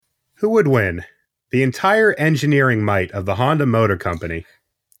Who would win? The entire engineering might of the Honda Motor Company,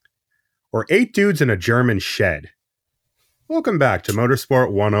 or 8 dudes in a German shed? Welcome back to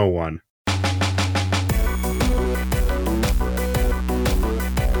Motorsport 101.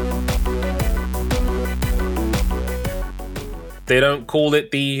 They don't call it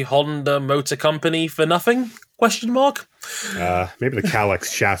the Honda Motor Company for nothing? Question mark? Maybe the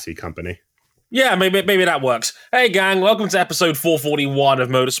Kalex Chassis Company. Yeah, maybe that works. Hey gang, welcome to episode 441 of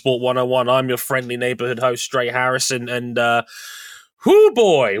Motorsport 101. I'm your friendly neighborhood host, Stray Harrison, and whoo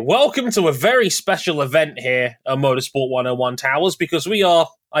boy, welcome to a very special event here at Motorsport 101 Towers, because we are,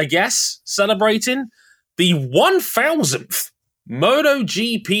 I guess, celebrating the 1000th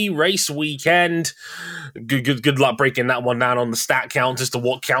MotoGP race weekend. Good luck breaking that one down on the stat count as to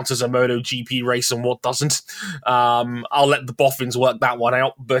what counts as a MotoGP race and what doesn't. I'll let the boffins work that one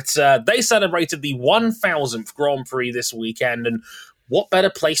out. But they celebrated the 1000th Grand Prix this weekend, and what better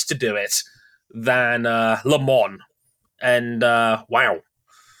place to do it than Le Mans? And wow.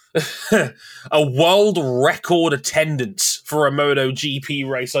 A world record attendance for a MotoGP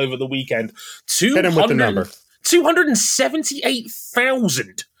race over the weekend. Hit him with the number.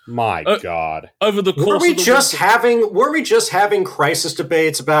 278,000. My God! Over the course, were we just having crisis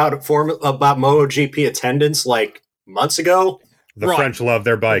debates about MotoGP attendance like months ago? The French love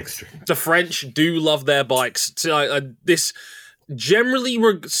their bikes. The French do love their bikes. This, generally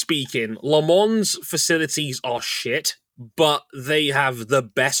speaking, Le Mans facilities are shit, but they have the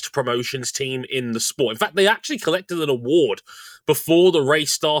best promotions team in the sport. In fact, they actually collected an award before the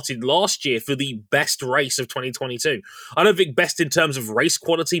race started last year for the best race of 2022. I don't think best in terms of race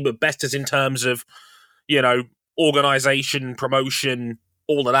quality, but best as in terms of, organization, promotion,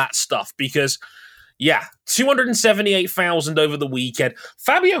 all of that stuff. Because, 278,000 over the weekend.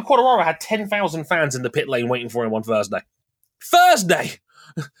 Fabio Quartararo had 10,000 fans in the pit lane waiting for him on Thursday.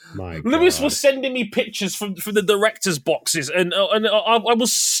 My God. Lewis was sending me pictures from the director's boxes, and I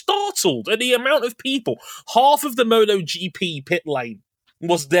was startled at the amount of people. Half of the MotoGP pit lane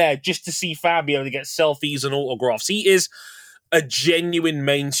was there just to see Fabio to get selfies and autographs. He is a genuine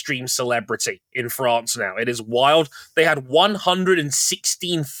mainstream celebrity in France now. It is wild. They had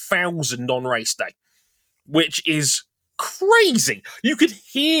 116,000 on race day, which is crazy. You could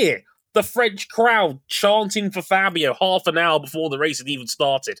hear the French crowd chanting for Fabio half an hour before the race had even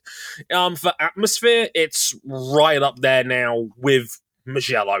started. For atmosphere, it's right up there now with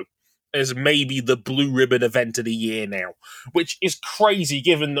Mugello as maybe the blue ribbon event of the year now, which is crazy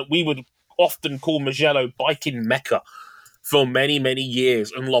given that we would often call Mugello biking Mecca for many, many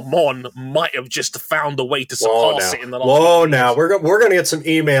years, and Le Mans might have just found a way to surpass it in the last Whoa, now we're going to get some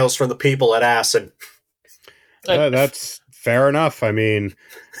emails from the people at Assen. That's fair enough. I mean,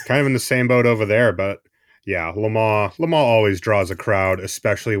 kind of in the same boat over there, but yeah, Le Mans always draws a crowd,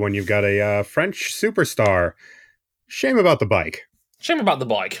 especially when you've got a French superstar. Shame about the bike.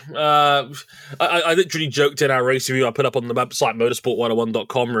 I literally joked in our race review I put up on the website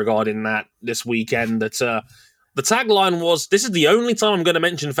motorsport101.com regarding that this weekend that the tagline was, "This is the only time I'm going to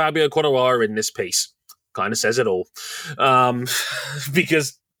mention Fabio Quartararo in this piece." Kind of says it all.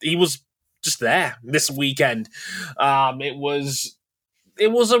 Because he was just there this weekend. It was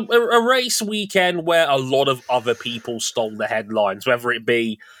a race weekend where a lot of other people stole the headlines, whether it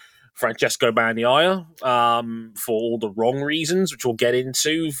be Francesco Bagnaia for all the wrong reasons, which we'll get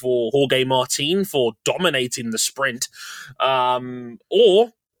into, for Jorge Martin for dominating the sprint,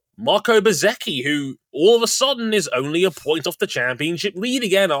 or Marco Bezzecchi, who all of a sudden is only a point off the championship lead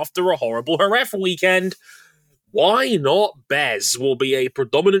again after a horrible Jerez weekend. Why Not Bez will be a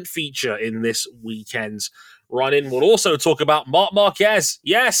predominant feature in this weekend's run-in. We'll also talk about Marc Marquez.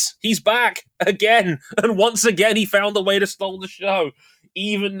 Yes, he's back again. And once again, he found a way to stall the show,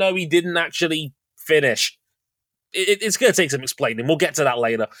 even though he didn't actually finish. It's going to take some explaining. We'll get to that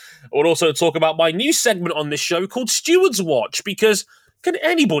later. We'll also talk about my new segment on this show called Steward's Watch, because can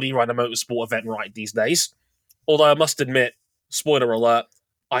anybody run a motorsport event right these days? Although I must admit, spoiler alert,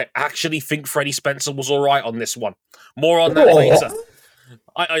 I actually think Freddie Spencer was all right on this one. More on that later.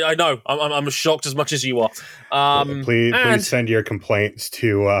 I know. I'm as shocked as much as you are. Please send your complaints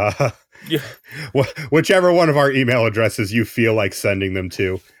to whichever one of our email addresses you feel like sending them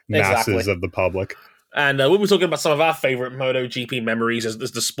to. Masses of the public. And we'll be talking about some of our favorite MotoGP memories as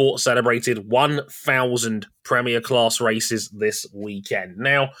the sport celebrated 1,000 Premier Class races this weekend.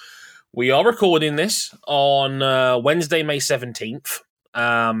 Now, we are recording this on Wednesday, May 17th.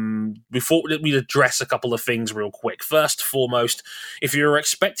 Before we address a couple of things real quick. First and foremost, if you're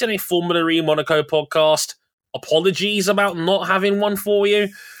expecting a Formula E Monaco podcast, apologies about not having one for you.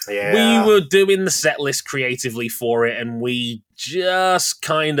 Yeah. We were doing the set list creatively for it, and we just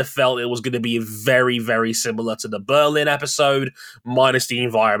kind of felt it was going to be very, very similar to the Berlin episode, minus the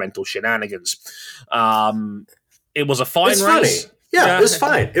environmental shenanigans. It was a fine It's race. Funny. Yeah, it was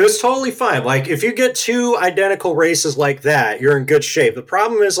fine. It was totally fine. Like, if you get two identical races like that, you're in good shape. The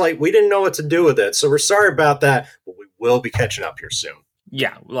problem is, like, we didn't know what to do with it, so we're sorry about that, but we will be catching up here soon.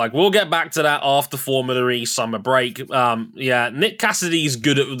 Yeah, like, we'll get back to that after Formula E summer break. Nick Cassidy is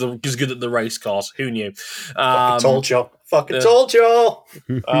good at the race cars. Who knew? Fucking told y'all.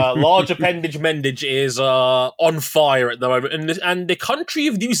 Large appendage Mendage is on fire at the moment, and the country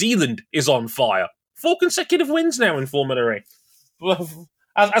of New Zealand is on fire. 4 consecutive wins now in Formula E.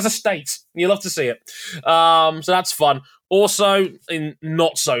 As a state, you love to see it. So that's fun. Also, in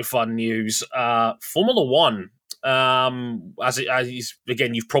not so fun news, Formula One. Again,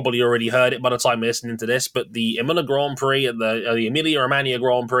 you've probably already heard it by the time you're listening to this, but the Imola Grand Prix and the Emilia-Romagna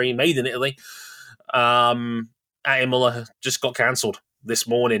Grand Prix, made in Italy, at Imola, just got cancelled this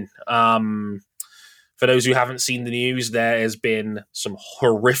morning. For those who haven't seen the news, there has been some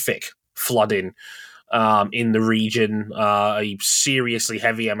horrific flooding in the region, a seriously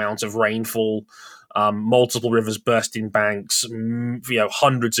heavy amount of rainfall, multiple rivers bursting banks,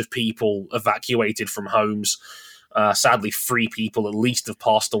 hundreds of people evacuated from homes. Sadly, 3 people at least have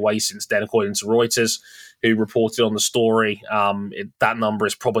passed away since then, according to Reuters, who reported on the story. That number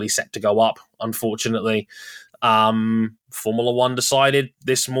is probably set to go up, unfortunately. Formula One decided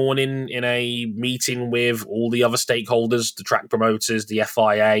this morning in a meeting with all the other stakeholders, the track promoters, the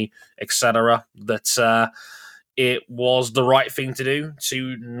FIA, etc., that it was the right thing to do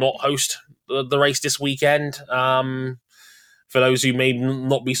to not host the race this weekend. For those who may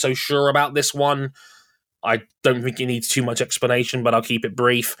not be so sure about this one, I don't think it needs too much explanation, but I'll keep it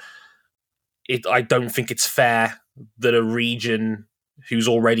brief. I don't think it's fair that a region who's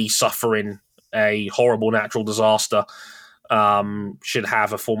already suffering a horrible natural disaster should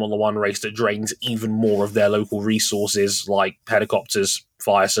have a Formula One race that drains even more of their local resources, like helicopters,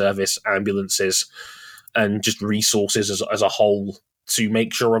 fire service, ambulances, and just resources as a whole, to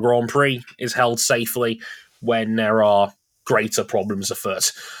make sure a Grand Prix is held safely when there are greater problems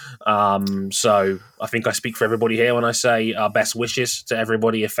afoot. So I think I speak for everybody here when I say our best wishes to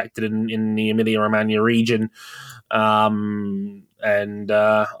everybody affected in the Emilia-Romagna region. And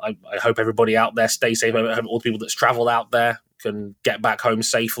I hope everybody out there stays safe. I hope all the people that's traveled out there can get back home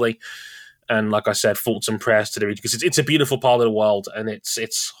safely. And like I said, thoughts and prayers to the region, because it's a beautiful part of the world, and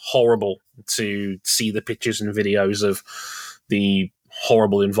it's horrible to see the pictures and videos of the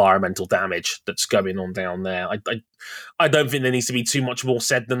horrible environmental damage that's going on down there. I don't think there needs to be too much more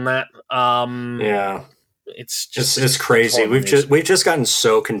said than that. Yeah. It's crazy. We've just gotten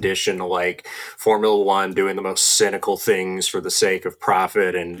so conditioned to, like, Formula One doing the most cynical things for the sake of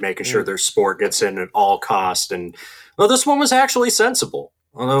profit and making sure their sport gets in at all cost. And well, this one was actually sensible.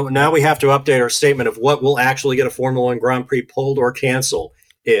 Although now we have to update our statement of what will actually get a Formula One Grand Prix pulled or canceled.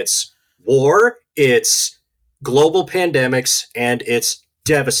 It's war, it's global pandemics, and it's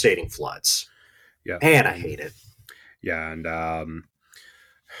devastating floods. Yeah, and I hate it. Yeah, and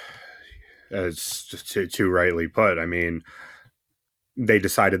as too rightly put, I mean, they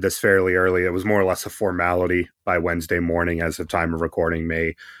decided this fairly early. It was more or less a formality by Wednesday morning, as of time of recording,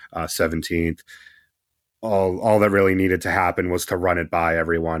 May 17th. All that really needed to happen was to run it by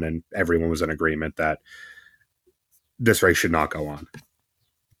everyone, and everyone was in agreement that this race should not go on.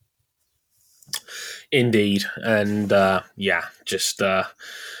 Indeed, and just to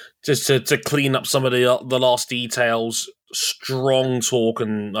clean up some of the last details. Strong talk,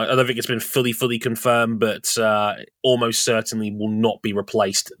 and I don't think it's been fully confirmed, but almost certainly will not be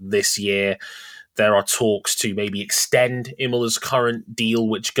replaced this year. There are talks to maybe extend Imola's current deal,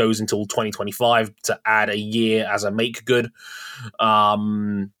 which goes until 2025, to add a year as a make good,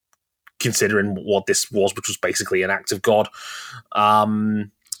 considering what this was, which was basically an act of God.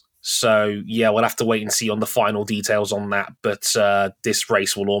 So, yeah, we'll have to wait and see on the final details on that, but this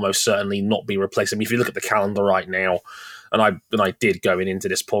race will almost certainly not be replaced. I mean, if you look at the calendar right now, and I did going into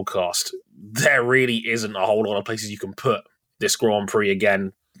this podcast, there really isn't a whole lot of places you can put this Grand Prix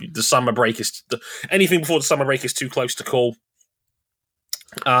again. The summer break is anything before the summer break is too close to call.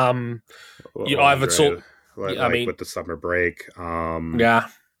 You either talk. I mean, with the summer break,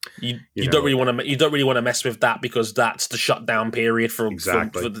 you don't really want to mess with that, because that's the shutdown period for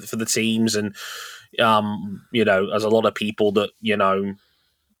the teams, and as a lot of people that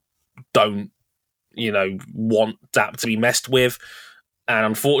don't want that to be messed with. And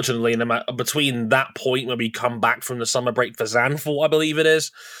unfortunately, between that point when we come back from the summer break for Zandvoort, I believe it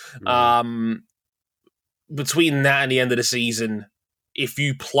is, between that and the end of the season, if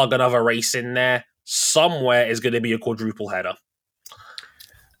you plug another race in there, somewhere is going to be a quadruple header.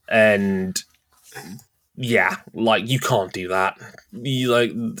 And yeah, like, you can't do that. We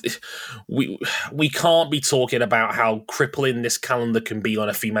can't be talking about how crippling this calendar can be on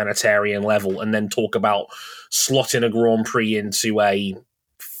a humanitarian level and then talk about slotting a Grand Prix into a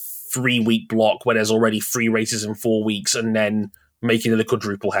 3-week block where there's already 3 races in 4 weeks and then making it a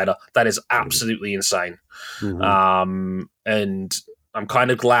quadruple header. That is absolutely insane. Mm-hmm. And I'm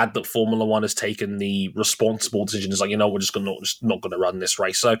kind of glad that Formula One has taken the responsible decision. It's like, we're just not going to run this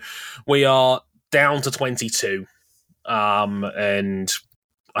race. So we are down to 22. And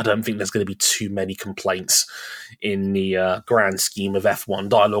I don't think there's going to be too many complaints in the grand scheme of F1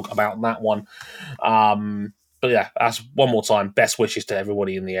 dialogue about that one. But yeah, that's one more time. Best wishes to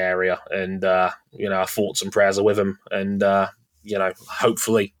everybody in the area. And, our thoughts and prayers are with them. And,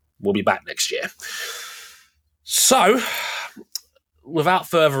 hopefully we'll be back next year. So, without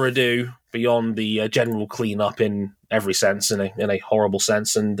further ado, beyond the general cleanup in every sense, in a horrible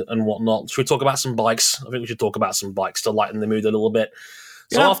sense and whatnot, should we talk about some bikes? I think we should talk about some bikes to lighten the mood a little bit.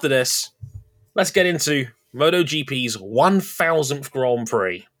 So after this, let's get into MotoGP's 1000th Grand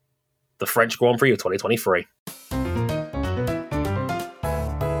Prix, the French Grand Prix of 2023.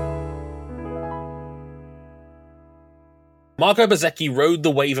 Marco Bezzecchi rode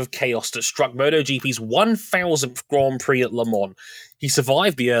the wave of chaos that struck MotoGP's 1000th Grand Prix at Le Mans. He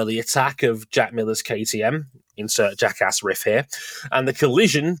survived the early attack of Jack Miller's KTM, insert jackass riff here, and the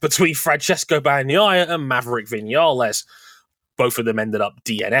collision between Francesco Bagnaia and Maverick Vinales. Both of them ended up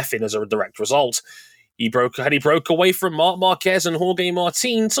DNFing as a direct result. He broke away from Marc Marquez and Jorge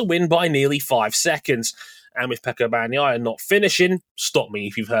Martin to win by nearly 5 seconds. And with Pecco Bagnaia not finishing, stop me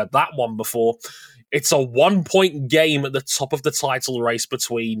if you've heard that one before, it's a 1-point game at the top of the title race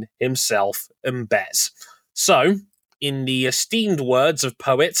between himself and Bez. So, in the esteemed words of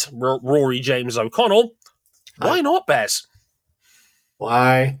poet Rory James O'Connell, why not Bez?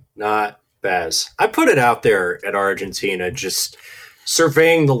 Why not Bez? I put it out there at Argentina, just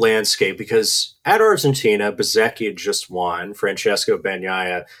surveying the landscape, because at Argentina, Bezzecchi had just won. Francesco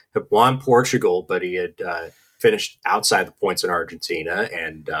Bagnaia had won Portugal, but he had finished outside the points in Argentina,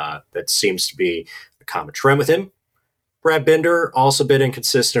 and that seems to be a common trend with him. Brad Binder, also a bit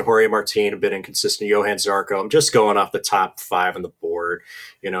inconsistent. Jorge Martin, a bit inconsistent. Johan Zarco, I'm just going off the top 5 on the board.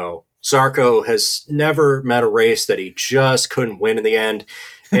 Zarco has never met a race that he just couldn't win in the end.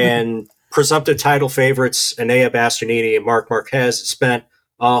 And presumptive title favorites, Enea Bastianini and Marc Marquez, spent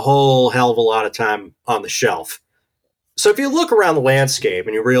a whole hell of a lot of time on the shelf. So if you look around the landscape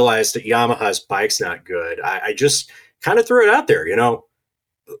and you realize that Yamaha's bike's not good, I just kind of threw it out there.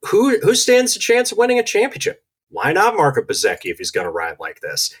 Who stands a chance of winning a championship? Why not Marco Bezzecchi if he's going to ride like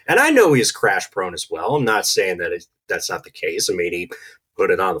this? And I know he's crash prone as well. I'm not saying that that's not the case. I mean, he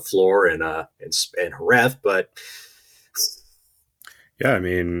put it on the floor in Jerez, but yeah, I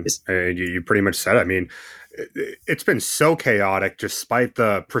mean, you pretty much said it. I mean, it's been so chaotic despite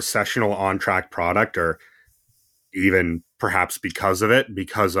the processional on-track product, or even perhaps because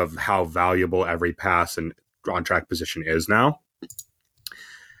of how valuable every pass and on-track position is now.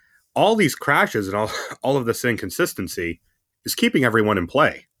 All these crashes and all of this inconsistency is keeping everyone in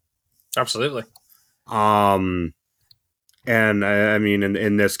play. Absolutely. And I mean,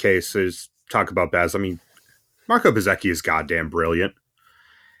 in this case, is talk about Bez. I mean, Marco Bezzecchi is goddamn brilliant.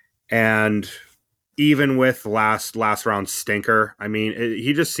 And even with last round stinker, I mean,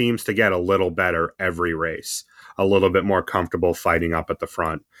 he just seems to get a little better every race, a little bit more comfortable fighting up at the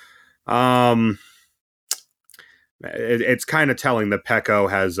front. It's kind of telling that Pecco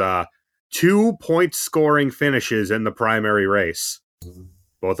has 2 point scoring finishes in the primary race,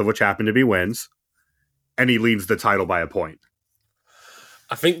 both of which happen to be wins, and he leads the title by a point.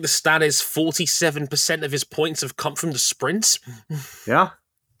 I think the stat is 47% of his points have come from the sprints. Yeah.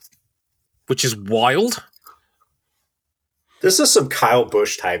 Which is wild. This is some Kyle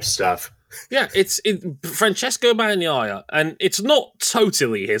Busch type stuff. Yeah, it's Francesco Bagnaia, and it's not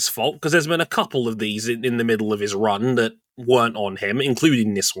totally his fault, because there's been a couple of these in the middle of his run that weren't on him,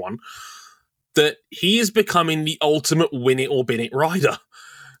 including this one, that he is becoming the ultimate win it or bin it rider.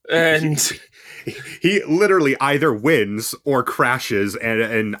 And he literally either wins or crashes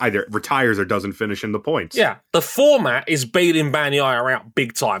and either retires or doesn't finish in the points. Yeah, the format is bailing Bagnaia out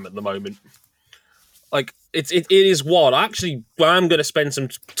big time at the moment. Like, it is wild. I'm going to spend some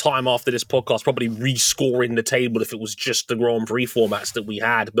time after this podcast probably rescoring the table if it was just the Grand Prix formats that we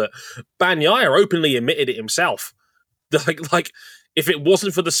had. But Bagnaia openly admitted it himself. Like if it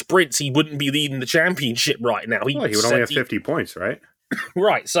wasn't for the sprints, he wouldn't be leading the championship right now. He would only have 50 points, right?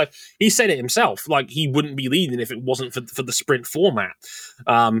 Right, so he said it himself, like he wouldn't be leading if it wasn't for the sprint format.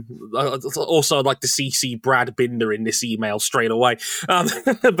 Also, I'd like to see Brad Binder in this email straight away.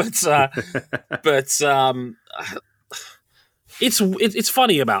 It's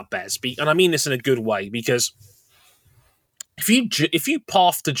funny about Bez, and I mean this in a good way, because if you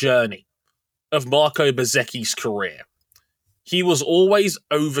path the journey of Marco Bezzecchi's career, he was always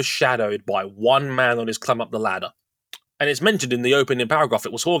overshadowed by one man on his climb up the ladder. And it's mentioned in the opening paragraph,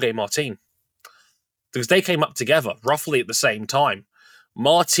 it was Jorge Martin. Because they came up together roughly at the same time.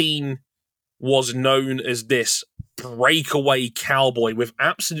 Martin was known as this breakaway cowboy with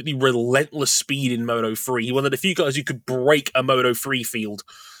absolutely relentless speed in Moto3. He was one of the few guys who could break a Moto3 field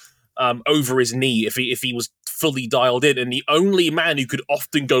over his knee if he was fully dialed in. And the only man who could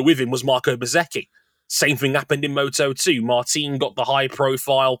often go with him was Marco Bezzecchi. Same thing happened in Moto2. Martin got the high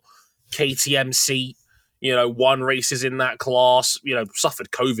profile KTM seat. Won races in that class,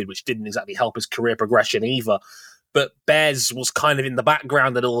 suffered COVID, which didn't exactly help his career progression either. But Bez was kind of in the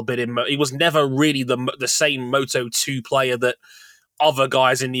background a little bit. He was never really the same Moto2 player that other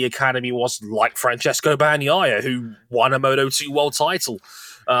guys in the academy was, like Francesco Bagnaia, who won a Moto2 world title.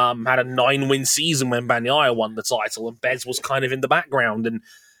 Had a 9-win season when Bagnaia won the title, and Bez was kind of in the background. And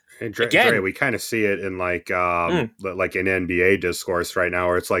Dre, we kind of see it in like an NBA discourse right now,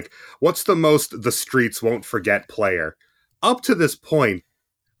 where it's like, what's the most the streets won't forget player? Up to this point,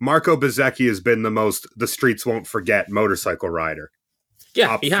 Marco Bezzecchi has been the most the streets won't forget motorcycle rider.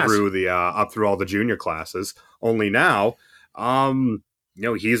 Yeah, he has. Up through all the junior classes. Only now,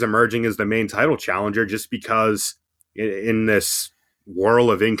 he's emerging as the main title challenger just because in this whirl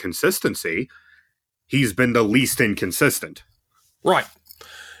of inconsistency, he's been the least inconsistent. Right.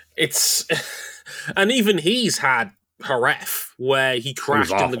 And even he's had Jerez where he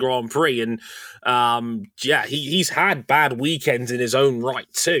crashed in the Grand Prix, and he's had bad weekends in his own right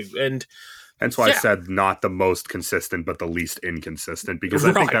too. And that's why I said not the most consistent, but the least inconsistent, because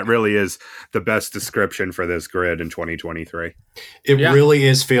I think that really is the best description for this grid in 2023. It really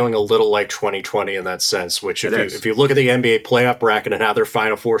is feeling a little like 2020 in that sense, which if you look at the NBA playoff bracket and how their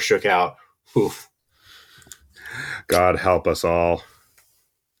Final Four shook out, oof. God help us all.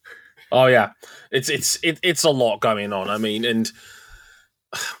 Oh yeah, it's a lot going on. I mean, and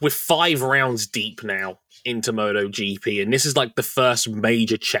we're 5 rounds deep now into MotoGP, and this is like the first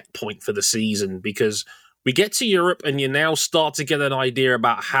major checkpoint for the season, because we get to Europe and you now start to get an idea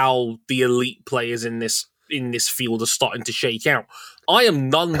about how the elite players in this field are starting to shake out. I am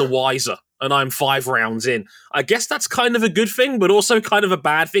none the wiser, and I'm 5 rounds in. I guess that's kind of a good thing, but also kind of a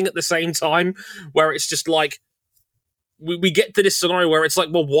bad thing at the same time, where it's just like, we get to this scenario where it's like,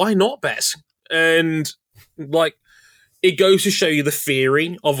 well, why not Bez? And like, it goes to show you the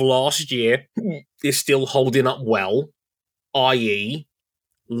theory of last year is still holding up well, i.e.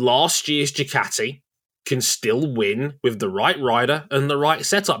 last year's Ducati can still win with the right rider and the right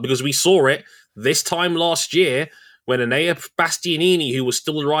setup, because we saw it this time last year when Enea Bastianini, who was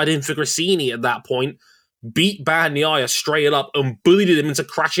still riding for Gresini at that point, beat Bagnaia straight up and bullied him into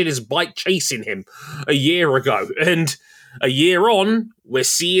crashing his bike chasing him a year ago. And a year on, we're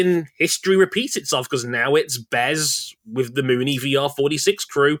seeing history repeat itself, because now it's Bez with the Mooney VR46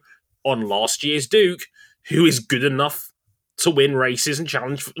 crew on last year's Duke, who is good enough to win races and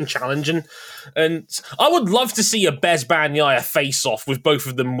challenge. And I would love to see a Bez Bagnaia face off with both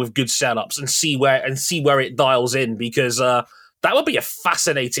of them with good setups and see where it dials in, because that would be a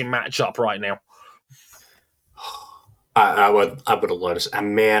fascinating matchup right now. I would have loved to.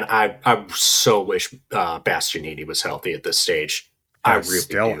 Man, I so wish Bastianini was healthy at this stage. I really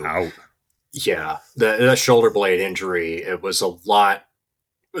still do. Out. Yeah, the shoulder blade injury. It was a lot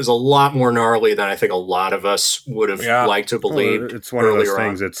more gnarly than I think a lot of us would have liked to believe. Well, it's one of those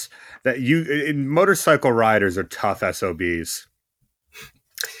things. It's that motorcycle riders are tough SOBs.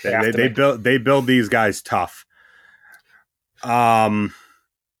 They build these guys tough.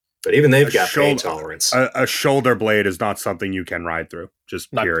 But even they've got pain tolerance. A shoulder blade is not something you can ride through.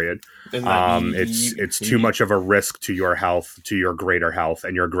 Just period. It's too much of a risk to your health, to your greater health,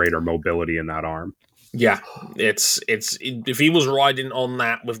 and your greater mobility in that arm. Yeah, it's if he was riding on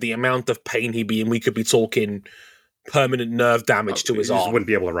that with the amount of pain he'd be in, we could be talking permanent nerve damage to his arm. He wouldn't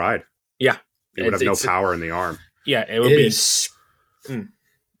be able to ride. Yeah, he would have no power in the arm. Yeah, it would be.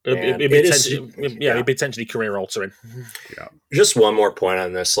 It'd be potentially career altering. Yeah. Just one more point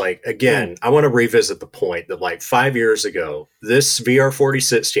on this. Like, again, I want to revisit the point that, like, 5 years ago, this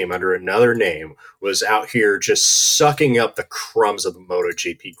VR46 team under another name was out here just sucking up the crumbs of the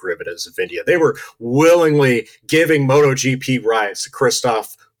MotoGP grid as of India. They were willingly giving MotoGP rides to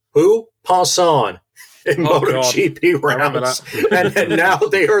Christophe Passon in MotoGP rounds. And now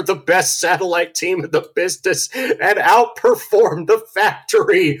they are the best satellite team in the business and outperformed the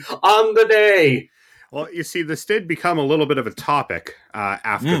factory on the day. Well, you see, this did become a little bit of a topic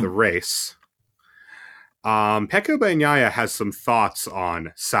after the race. Pecco Bagnaia has some thoughts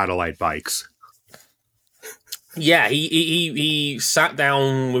on satellite bikes. Yeah, he sat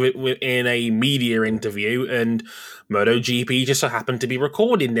down in a media interview, and MotoGP just so happened to be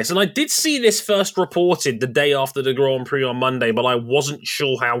recording this. And I did see this first reported the day after the Grand Prix on Monday, but I wasn't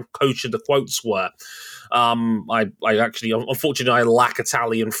sure how kosher the quotes were. I actually, unfortunately, I lack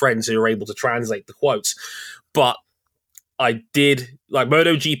Italian friends who are able to translate the quotes. But I did, like,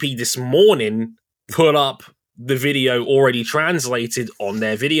 MotoGP this morning put up the video already translated on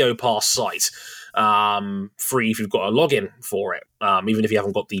their Video Pass site. Free if you've got a login for it, even if you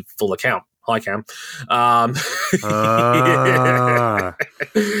haven't got the full account. Hi, Cam.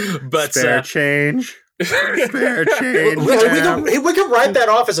 But spare change. Spare change. We could write that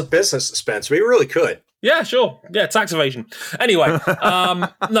off as a business expense. We really could. Yeah, sure. Yeah, tax evasion. Anyway,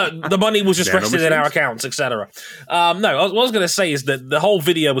 no, the money was just rested in our accounts, etc. No, what I was going to say is that the whole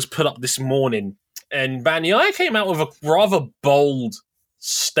video was put up this morning, and Bagnaia came out with a rather bold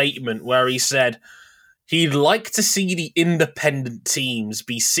statement where he said he'd like to see the independent teams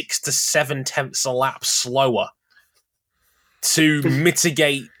be 6 to 7 tenths a lap slower to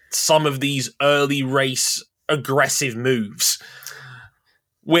mitigate some of these early race aggressive moves.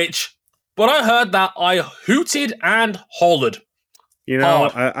 Which, when I heard that, I hooted and hollered. You know,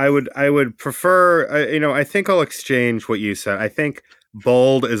 I would prefer, I think I'll exchange what you said. I think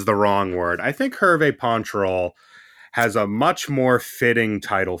bold is the wrong word. I think Hervé Poncharal has a much more fitting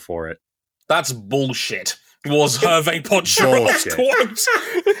title for it. That's bullshit. Was Hervé Poncharal's quote?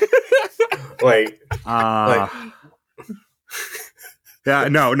 Wait. Yeah,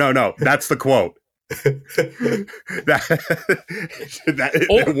 no. That's the quote.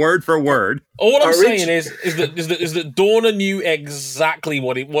 that word for word. All what I'm saying is that Dorna knew exactly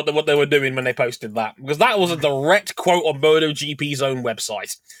what they were doing when they posted that, because that was a direct quote on MotoGP's own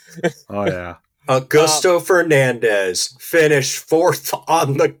website. Oh yeah. Augusto Fernandez finished 4th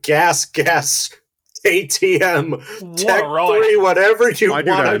on the gas ATM Tech 3, whatever you want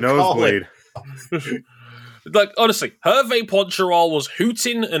to call it. Like, honestly, Hervé Poncharal was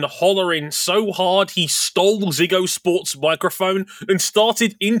hooting and hollering so hard he stole Ziggo Sports' microphone and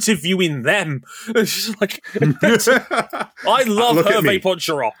started interviewing them. It's just like, I love Hervé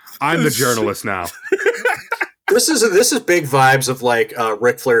Poncharal. I'm the journalist now. This is big vibes of like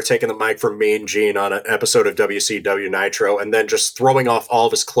Ric Flair taking the mic from Mean Gene on an episode of WCW Nitro and then just throwing off all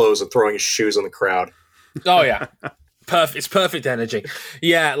of his clothes and throwing his shoes in the crowd. Oh yeah, perfect. It's perfect energy.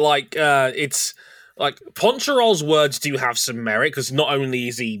 Yeah, like it's like Poncharal's words do have some merit, because not only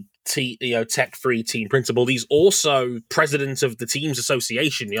is he tech-free team principal, he's also president of the team's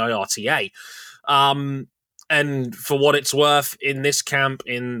association, the IRTA. And for what it's worth, in this camp,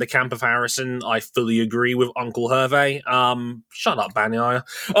 in the camp of Harrison, I fully agree with Uncle Hervé. Shut up, Bagnaia.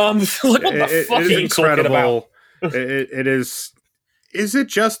 Like, what the fuck are you talking about? It is. Is it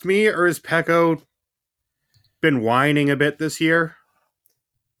just me, or has Pecco been whining a bit this year?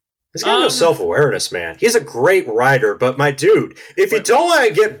 He's got no self-awareness, man. He's a great rider, but my dude, if you don't want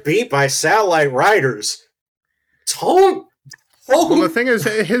to get beat by satellite riders, don't. Well, the thing is,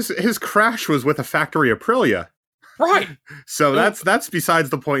 his crash was with a factory Aprilia, right? So that's besides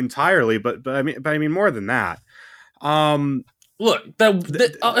the point entirely. But I mean more than that. Look, he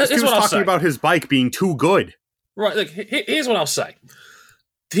was talking about his bike being too good. Right. Look, here's what I'll say.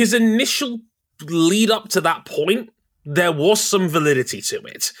 His initial lead up to that point, there was some validity to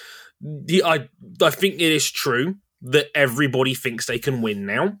it. I think it is true that everybody thinks they can win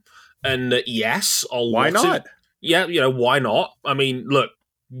now, and that yes, why not? Yeah, why not? I mean, look,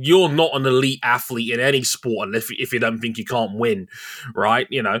 you're not an elite athlete in any sport if you don't think you can't win, right?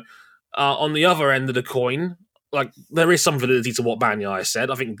 On the other end of the coin, like, there is some validity to what Bagnaia said.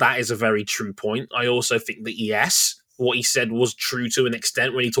 I think that is a very true point. I also think that yes, what he said was true to an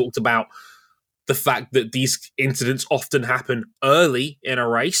extent when he talked about the fact that these incidents often happen early in a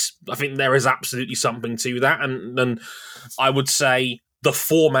race. I think there is absolutely something to that. And I would say the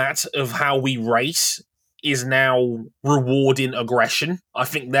format of how we race is now rewarding aggression. I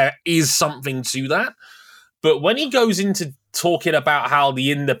think there is something to that. But when he goes into talking about how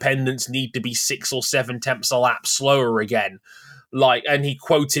the independents need to be 6 or 7 tenths a lap slower again, and he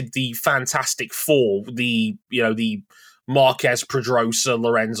quoted the Fantastic Four, the Marquez, Pedrosa,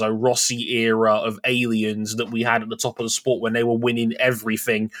 Lorenzo Rossi era of aliens that we had at the top of the sport when they were winning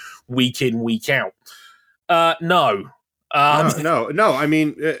everything week in, week out. No. I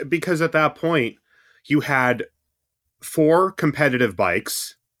mean, because at that point, you had 4 competitive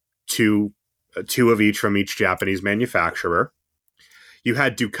bikes, two of each from each Japanese manufacturer. You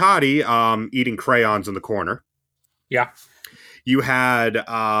had Ducati eating crayons in the corner. Yeah. You had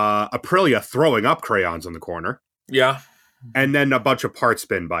Aprilia throwing up crayons in the corner. Yeah. And then a bunch of part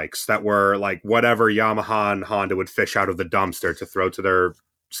spin bikes that were like whatever Yamaha and Honda would fish out of the dumpster to throw to their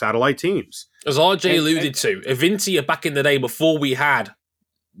satellite teams. As RJ alluded to, Avintia back in the day before we had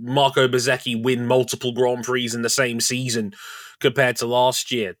Marco Bezzecchi win multiple Grand Prix in the same season compared to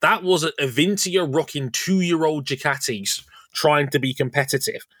last year, that was Avintia rocking 2-year-old Ducatis trying to be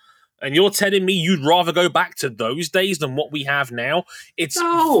competitive. And you're telling me you'd rather go back to those days than what we have now?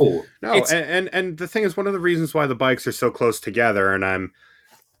 No. And the thing is, one of the reasons why the bikes are so close together, and I'm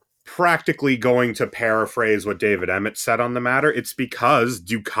practically going to paraphrase what David Emmett said on the matter, it's because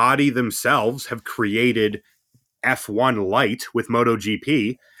Ducati themselves have created F1 Lite with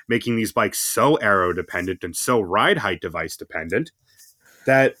MotoGP, making these bikes so aero dependent and so ride height device dependent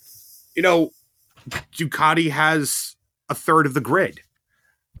that, Ducati has a third of the grid.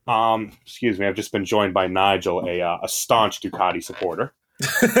 Excuse me, I've just been joined by Nigel, a staunch Ducati supporter.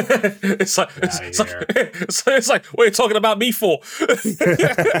 it's like, what are you talking about me for?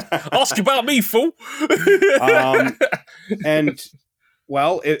 Ask about me, fool. And,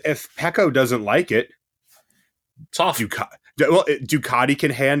 well, if Pecco doesn't like it, tough. Ducati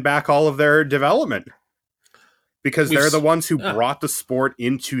can hand back all of their development because they're the ones who brought the sport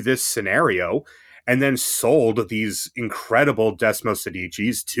into this scenario and then sold these incredible Desmos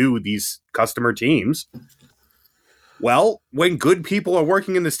Adichis to these customer teams. Well, when good people are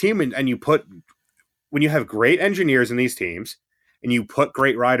working in this team and when you have great engineers in these teams and you put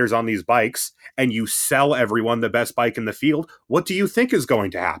great riders on these bikes and you sell everyone the best bike in the field, what do you think is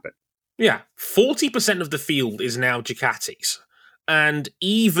going to happen? Yeah, 40% of the field is now Ducatis. And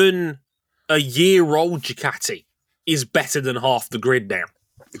even a year-old Ducati is better than half the grid now.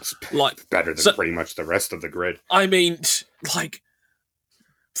 It's better than pretty much the rest of the grid. I mean,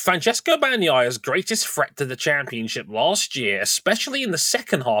 Francesco Bagnaia's greatest threat to the championship last year, especially in the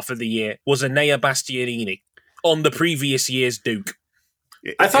second half of the year, was Enea Bastianini on the previous year's Duke.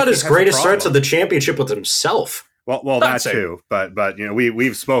 I thought his greatest threat to the championship was himself. Well, that too. But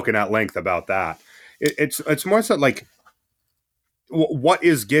we've spoken at length about that. It's more so like, what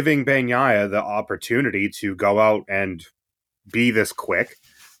is giving Bagnaia the opportunity to go out and be this quick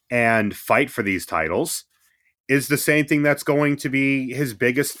and fight for these titles is the same thing that's going to be his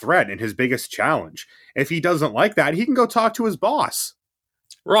biggest threat and his biggest challenge. If he doesn't like that, he can go talk to his boss.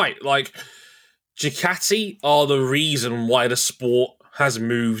 Right, like, Ducati are the reason why the sport has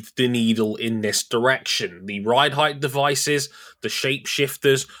moved the needle in this direction. The ride height devices, the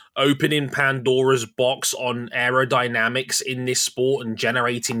shapeshifters, opening Pandora's box on aerodynamics in this sport and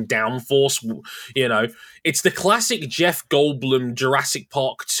generating downforce. It's the classic Jeff Goldblum Jurassic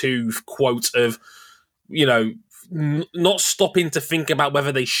Park 2 quote of, not stopping to think about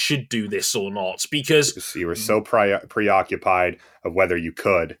whether they should do this or not, because you were so preoccupied of whether you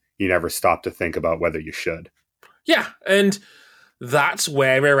could, you never stopped to think about whether you should. Yeah, and that's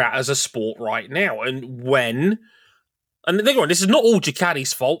where we're at as a sport right now. And this is not all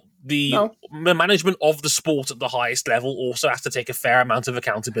Ducati's fault. The management of the sport at the highest level also has to take a fair amount of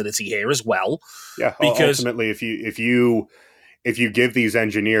accountability here as well. Yeah, because ultimately, if you give these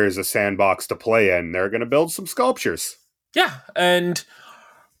engineers a sandbox to play in, they're going to build some sculptures. Yeah, and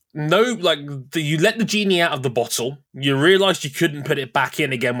you let the genie out of the bottle. You realized you couldn't put it back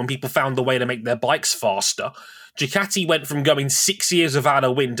in again when people found a way to make their bikes faster. Ducati went from going 6 years without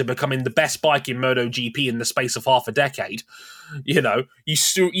a win to becoming the best bike in MotoGP in the space of half a decade. And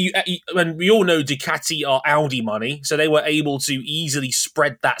we all know Ducati are Audi money, so they were able to easily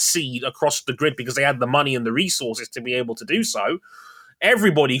spread that seed across the grid because they had the money and the resources to be able to do so.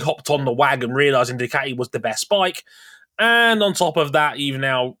 Everybody hopped on the wagon realizing Ducati was the best bike. And on top of that, even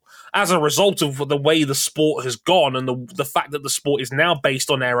now, as a result of the way the sport has gone and the fact that the sport is now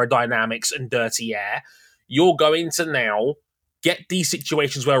based on aerodynamics and dirty air, you're going to now get these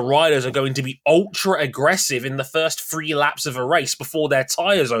situations where riders are going to be ultra aggressive in the first 3 laps of a race before their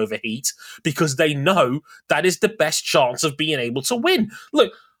tires overheat because they know that is the best chance of being able to win.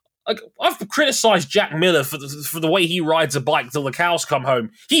 Look, I've criticized Jack Miller for the way he rides a bike till the cows come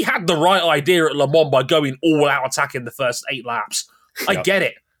home. He had the right idea at Le Mans by going all-out attack in the first 8 laps. I get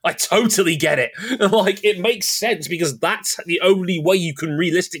it. I totally get it. It makes sense because that's the only way you can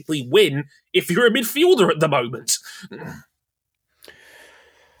realistically win if you're a midfielder at the moment.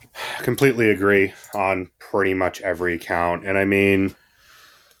 Completely agree on pretty much every account. And I mean,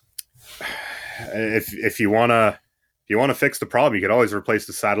 if you want you want to fix the problem, you could always replace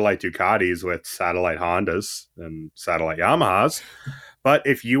the satellite Ducatis with satellite Hondas and satellite Yamahas. But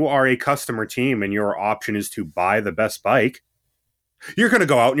if you are a customer team and your option is to buy the best bike, you're going to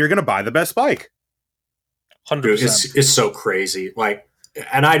go out and you're going to buy the best bike. 100%. It's so crazy. Like,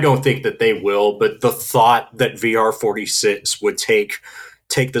 and I don't think that they will, but the thought that VR46 would take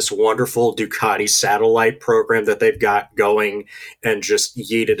this wonderful Ducati satellite program that they've got going and just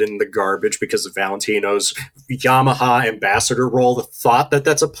yeet it in the garbage because of Valentino's Yamaha ambassador role, the thought that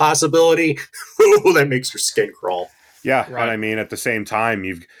that's a possibility, that makes your skin crawl. Yeah, Right. And I mean, at the same time,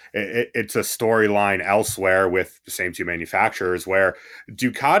 it's a storyline elsewhere with the same two manufacturers where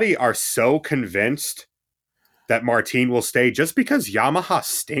Ducati are so convinced that Martin will stay just because Yamaha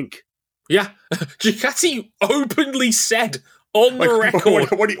stink. Yeah. Ducati openly said on the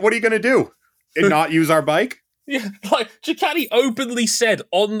record. What are you going to do? And not use our bike? Yeah, like Ducati openly said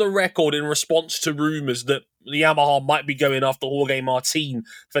on the record in response to rumours that the Yamaha might be going after Jorge Martin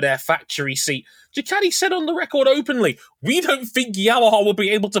for their factory seat. Ducati said on the record openly, we don't think Yamaha will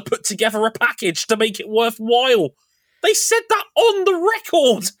be able to put together a package to make it worthwhile. They said that on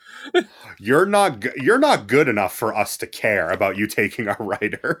the record. You're not good enough for us to care about you taking our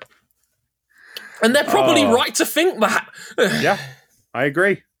rider. And they're probably right to think that. Yeah, I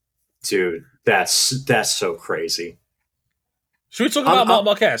agree. Dude, that's so crazy. Should we talk about Marc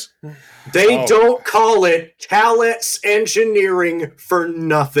Marquez? They don't call it Kalex engineering for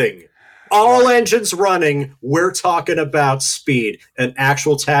nothing. All engines running, we're talking about speed. An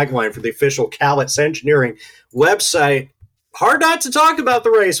actual tagline for the official Kalex engineering website. Hard not to talk about the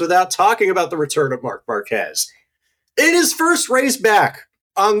race without talking about the return of Marc Marquez. In his first race back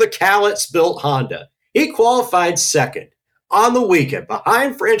on the Kalex-built Honda, he qualified second on the weekend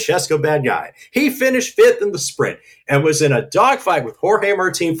behind Francesco Bagnaia. He finished fifth in the sprint and was in a dogfight with Jorge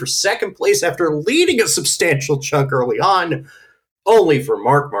Martin for second place after leading a substantial chunk early on, only for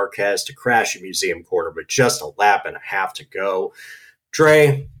Marc Marquez to crash a museum corner with just a lap and a half to go.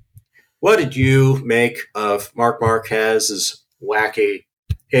 Dre, what did you make of Marc Marquez's wacky,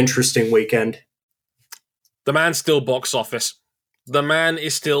 interesting weekend? The man's still box office. The man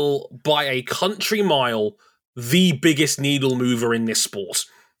is still, by a country mile, the biggest needle mover in this sport.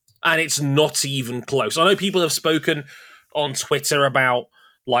 And it's not even close. I know people have spoken on Twitter about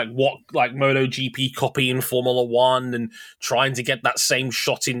what MotoGP copying Formula One and trying to get that same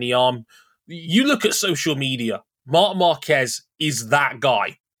shot in the arm. You look at social media, Marc Marquez is that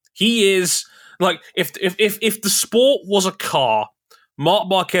guy. He is, if the sport was a car, Marc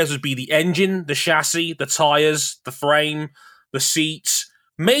Marquez would be the engine, the chassis, the tyres, the frame, the seats,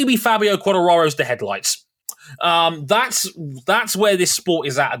 maybe Fabio Quartararo's the headlights. That's where this sport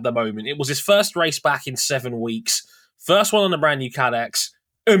is at the moment. It was his first race back in 7 weeks. First one on a brand new Kalex.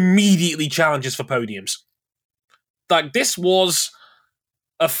 Immediately challenges for podiums. This was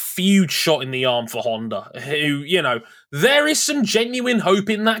a huge shot in the arm for Honda, who, there is some genuine hope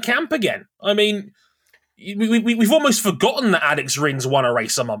in that camp again. I mean, we've almost forgotten that Alex Rins won a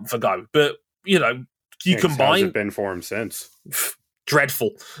race a month ago, but, combine... How's it been for him since?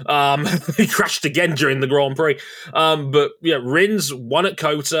 Dreadful. He crashed again during the Grand Prix. But Rins won at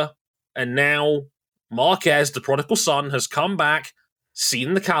Kota, and now Marquez, the prodigal son, has come back,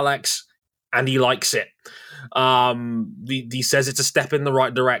 seen the Kalex, and he likes it. He says it's a step in the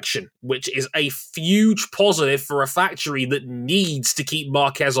right direction, which is a huge positive for a factory that needs to keep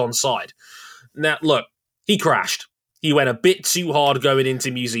Marquez on side. Now, look, he crashed. He went a bit too hard going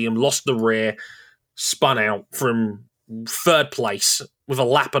into museum, lost the rear, spun out from third place with a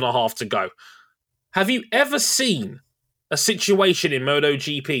lap and a half to go. Have you ever seen a situation in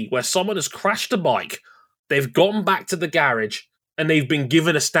MotoGP where someone has crashed a bike, they've gone back to the garage, and they've been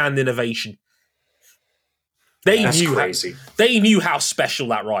given a standing ovation? That's crazy. They knew how special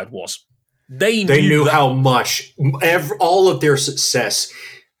that ride was. They knew how much all of their success,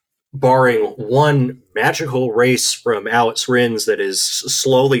 barring one magical race from Alex Rins that is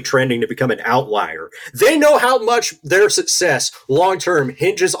slowly trending to become an outlier. They know how much their success long-term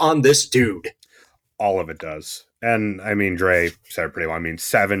hinges on this dude. All of it does. And I mean, Dre said it pretty well. I mean,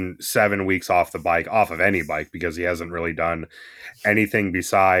 seven weeks off of any bike, because he hasn't really done anything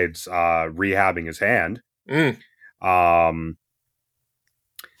besides rehabbing his hand.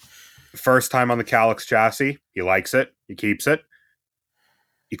 First time on the Kalex chassis. He likes it. He keeps it.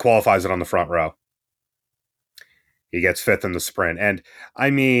 He qualifies it on the front row. He gets fifth in the sprint. And, I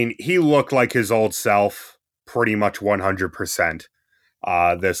mean, he looked like his old self pretty much 100%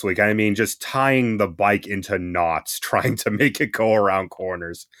 this week. I mean, just tying the bike into knots, trying to make it go around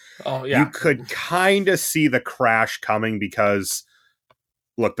corners. Oh, yeah. You could kind of see the crash coming because,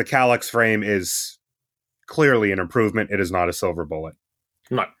 look, the Kalex frame is clearly an improvement. It is not a silver bullet.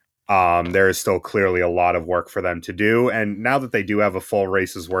 No. There is still clearly a lot of work for them to do. And now that they do have a full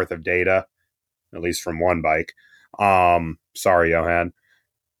race's worth of data, at least from one bike, sorry, Johan,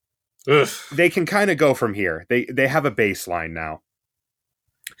 they can kind of go from here. They have a baseline now.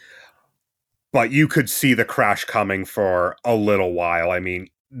 But you could see the crash coming for a little while. I mean,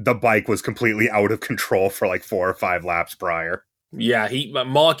 the bike was completely out of control for like 4 or 5 laps prior. Yeah,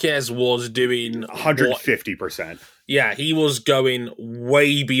 Marquez was doing 150%. Yeah, he was going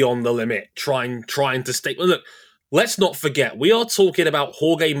way beyond the limit, trying to stay. Look, let's not forget, we are talking about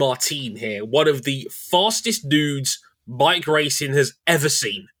Jorge Martin here, one of the fastest dudes bike racing has ever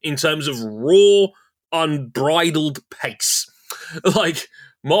seen in terms of raw, unbridled pace. Like,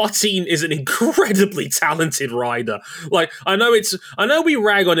 Martin is an incredibly talented rider. Like, I know we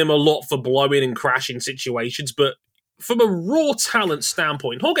rag on him a lot for blowing and crashing situations, but from a raw talent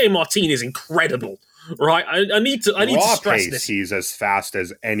standpoint, Jorge Martin is incredible, right? I need to stress this. He's as fast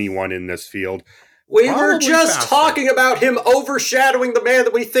as anyone in this field. We were just talking about him overshadowing the man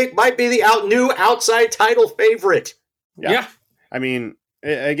that we think might be the new outside title favorite. Yeah. I mean,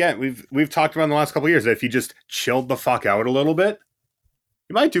 again, we've talked about in the last couple of years that if he just chilled the fuck out a little bit,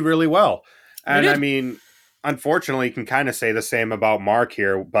 he might do really well. And I mean, unfortunately, you can kind of say the same about Marc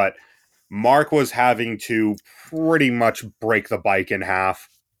here, but Marc was having to pretty much break the bike in half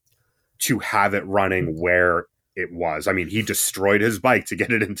to have it running where it was. I mean, he destroyed his bike to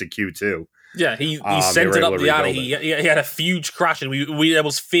get it into Q2. Yeah, he sent it up the alley. He had a huge crash, and there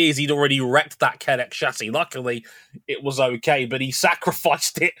was fears he'd already wrecked that Kalex chassis. Luckily, it was okay, but he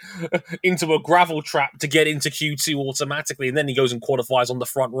sacrificed it into a gravel trap to get into Q2 automatically, and then he goes and qualifies on the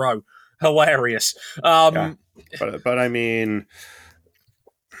front row. Hilarious. But I mean,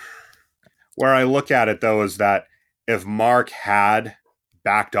 where I look at it, though, is that if Marc had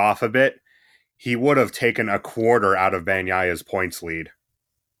backed off a bit, he would have taken a quarter out of Bagnaia's points lead.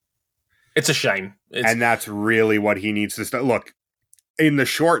 It's a shame. And that's really what he needs to start. Look, in the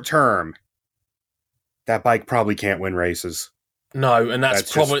short term, that bike probably can't win races. No, and that's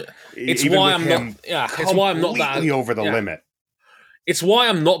probably... It's why I'm not... Yeah, it's why I'm not that... Completely over the limit. It's why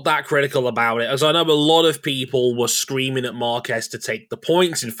I'm not that critical about it, as I know a lot of people were screaming at Marquez to take the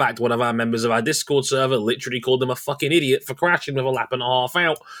points. In fact, one of our members of our Discord server literally called him a fucking idiot for crashing with a lap and a half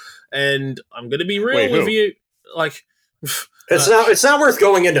out. And I'm going to be real with you. Like... It's not worth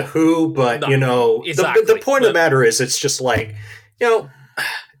going into who, but no, exactly. the point of the matter is, it's just like,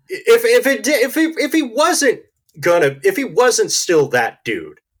 if he wasn't still that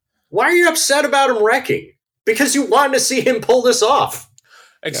dude, why are you upset about him wrecking? Because you wanted to see him pull this off.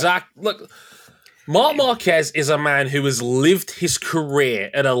 Exactly. Look, Marc Marquez is a man who has lived his career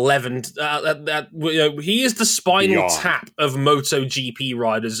at 11. He is the spinal tap of MotoGP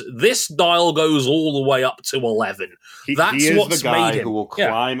riders. This dial goes all the way up to 11. That's what's the guy made him. Who will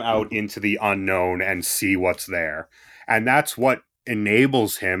climb out into the unknown and see what's there. And that's what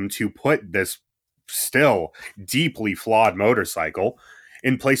enables him to put this still deeply flawed motorcycle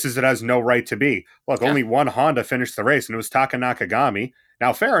in places it has no right to be. Look, only one Honda finished the race, and it was Taka Nakagami.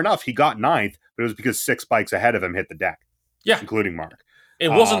 Now, fair enough, he got 9th, but it was because 6 bikes ahead of him hit the deck. Yeah, including Marc. It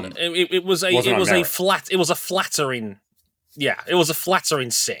wasn't. It was a flattering. Yeah, it was a flattering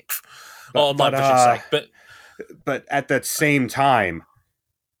 6th. But at that same time,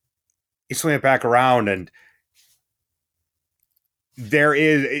 you swing it back around, and there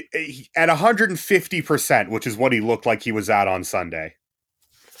is at 150%, which is what he looked like he was at on Sunday.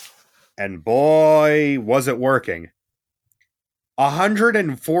 And boy, was it working.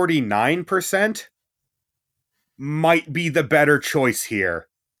 149% might be the better choice here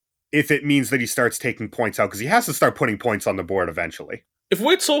if it means that he starts taking points out, because he has to start putting points on the board eventually. If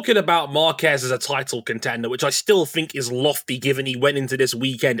we're talking about Marquez as a title contender, which I still think is lofty given he went into this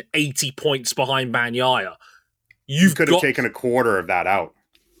weekend 80 points behind Bagnaia, you could have taken a quarter of that out.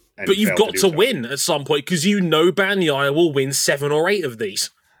 But you've got to win at some point, because Bagnaia will win 7 or 8 of these.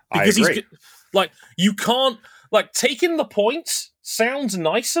 Because I agree. You can't... taking the points sounds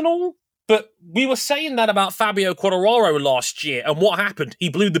nice and all, but we were saying that about Fabio Quartararo last year, and what happened? He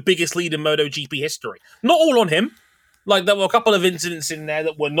blew the biggest lead in MotoGP history. Not all on him. There were a couple of incidents in there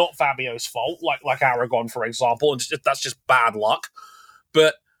that were not Fabio's fault, like Aragon, for example, and that's just bad luck.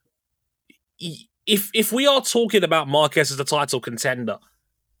 But if we are talking about Marquez as a title contender,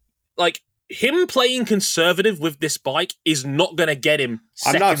 him playing conservative with this bike is not going to get him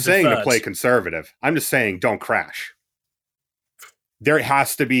second. I'm not saying to play conservative. I'm just saying don't crash. There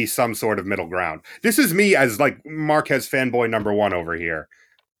has to be some sort of middle ground. This is me as Marquez fanboy number 1 over here,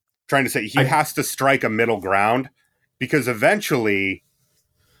 trying to say he has to strike a middle ground, because eventually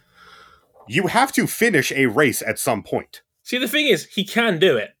You have to finish a race at some point. See, the thing is, he can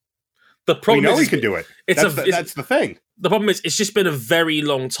do it. The problem we know he can do it. That's the thing. The problem is, it's just been a very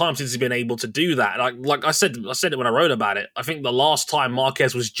long time since he's been able to do that. Like I said it when I wrote about it. I think the last time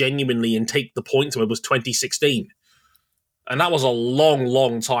Marquez was genuinely in take the points was 2016. And that was a long,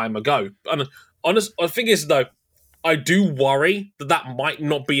 long time ago. And the thing is, though, I do worry that might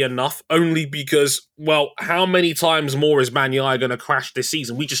not be enough, only because, well, how many times more is Bagnaia going to crash this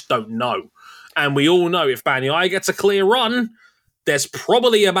season? We just don't know. And we all know if Bagnaia gets a clear run, there's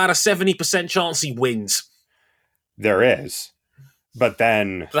probably about a 70% chance he wins. There is. But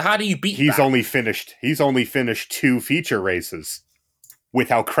then... So how do you beat that? He's only finished 2 feature races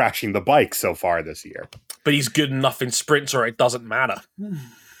without crashing the bike so far this year. But he's good enough in sprints, or it doesn't matter.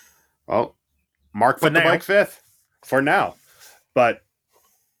 Well, Mark put the bike 5th. For now. But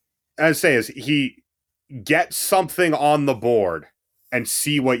as I say, is he get something on the board and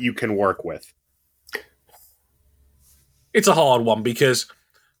see what you can work with. It's a hard one because,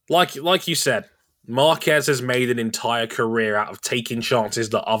 like you said, Marquez has made an entire career out of taking chances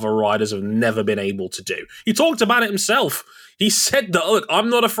that other riders have never been able to do. He talked about it himself. He said that, look,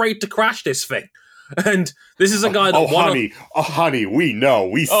 I'm not afraid to crash this thing. And this is a guy that honey, we know.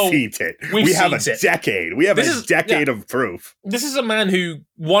 We've seen it. We have a decade. We have a decade of proof. This is a man who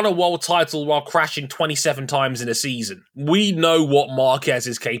won a world title while crashing 27 times in a season. We know what Marquez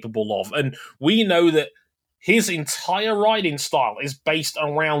is capable of. And we know that his entire riding style is based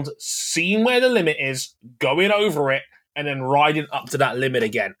around seeing where the limit is, going over it, and then riding up to that limit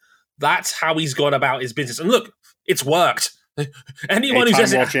again. That's how he's gone about his business. And look, it's worked. Anyone who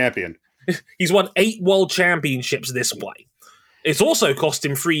says world champion. He's won 8 world championships this way. It's also cost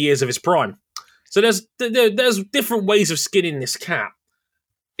him 3 years of his prime. So there's different ways of skinning this cat.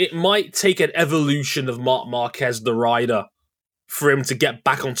 It might take an evolution of Marc Marquez, the rider, for him to get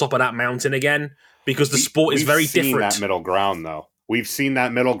back on top of that mountain again, because the sport is very different. We've seen that middle ground, though. We've seen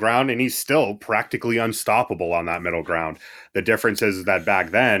that middle ground, and he's still practically unstoppable on that middle ground. The difference is that back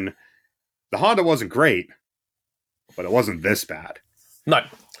then, the Honda wasn't great, but it wasn't this bad. No.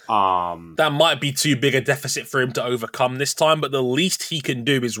 That might be too big a deficit for him to overcome this time, but the least he can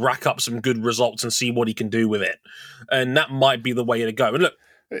do is rack up some good results and see what he can do with it. And that might be the way to go. And look,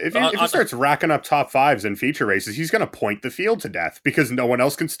 if he starts racking up top 5s in feature races, he's going to point the field to death because no one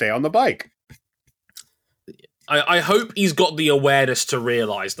else can stay on the bike. I hope he's got the awareness to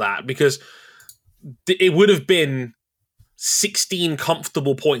realize that, because it would have been 16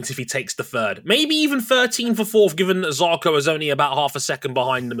 comfortable points if he takes the 3rd. Maybe even 13 for 4th, given that Zarco is only about half a second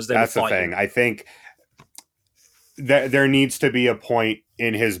behind them as they were fighting. That's the thing. I think there needs to be a point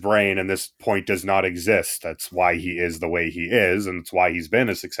in his brain, and this point does not exist. That's why he is the way he is, and it's why he's been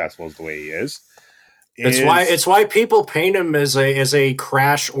as successful as the way he is. It's why people paint him as a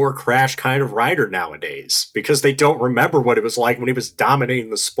crash kind of rider nowadays, because they don't remember what it was like when he was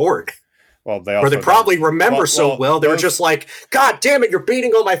dominating the sport. Well, they probably remember so well. They were just like, God damn it, you're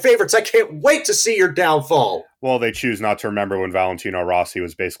beating all my favorites. I can't wait to see your downfall. Well, they choose not to remember when Valentino Rossi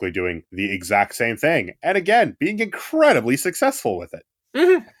was basically doing the exact same thing. And again, being incredibly successful with it.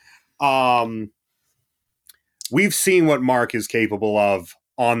 Mm-hmm. We've seen what Marc is capable of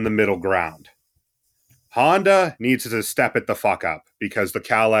on the middle ground. Honda needs to step it the fuck up, because the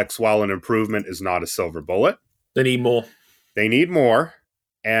Kalex, while an improvement, is not a silver bullet. They need more. They need more.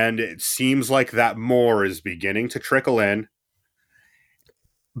 And it seems like that more is beginning to trickle in.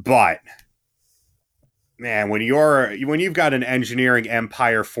 But, man, when you've got an engineering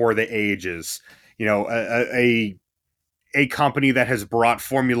empire for the ages, you know, a company that has brought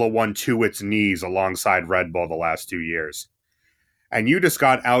Formula One to its knees alongside Red Bull the last 2 years, and you just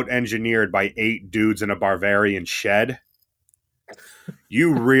got out-engineered by 8 dudes in a Bavarian shed,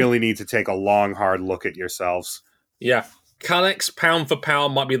 you really need to take a long, hard look at yourselves. Yeah. Kalex, pound for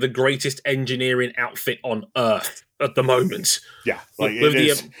pound, might be the greatest engineering outfit on Earth at the moment. Yeah, like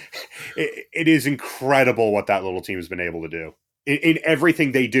it is incredible what that little team has been able to do. In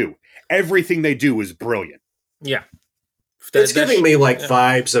everything they do. Everything they do is brilliant. Yeah. It's giving me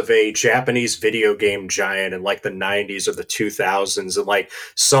vibes of a Japanese video game giant in like the 90s or the 2000s, and like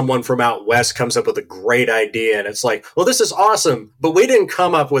someone from out west comes up with a great idea, and it's like, well, this is awesome, but we didn't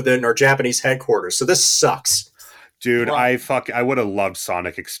come up with it in our Japanese headquarters, so this sucks. Dude, I would have loved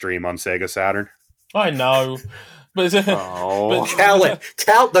Sonic Extreme on Sega Saturn. I know. But the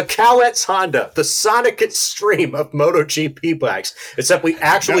Kalex Honda, the Sonic Extreme of MotoGP bikes, except we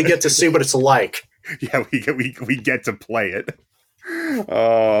actually get to see what it's like. Yeah, we get to play it.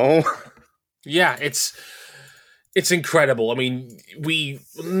 Oh. Yeah, It's incredible. I mean,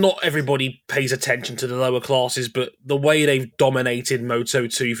 not everybody pays attention to the lower classes, but the way they've dominated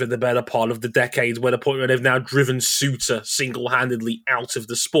Moto2 for the better part of the decade, where the point where they've now driven Suter single-handedly out of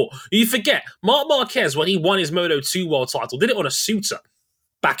the sport. You forget, Marc Marquez, when he won his Moto2 world title, did it on a Suter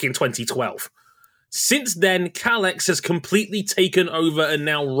back in 2012. Since then, Kalex has completely taken over and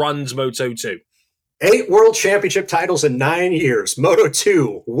now runs Moto2. 8 world championship titles in 9 years.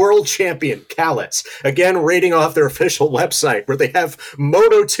 Moto2 world champion Kalex. Again, rating off their official website where they have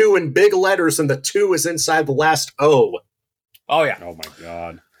Moto2 in big letters and the 2 is inside the last O. Oh, yeah. Oh, my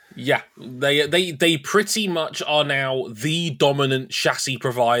God. Yeah, they pretty much are now the dominant chassis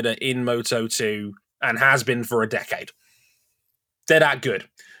provider in Moto2 and has been for a decade. They're that good.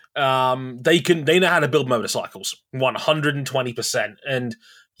 They know how to build motorcycles 120%. And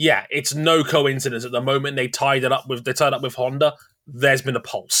yeah, it's no coincidence at the moment they tied up with Honda. There's been a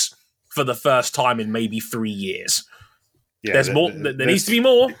pulse for the first time in maybe 3 years. Yeah, there's more. There needs to be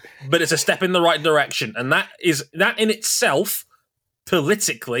more, but it's a step in the right direction, and that in itself,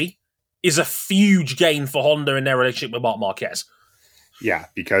 politically, is a huge gain for Honda in their relationship with Marc Marquez. Yeah,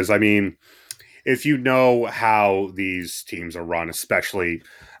 because I mean, if you know how these teams are run, especially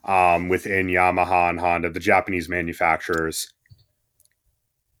within Yamaha and Honda, the Japanese manufacturers,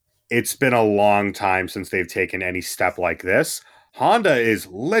 it's been a long time since they've taken any step like this. Honda is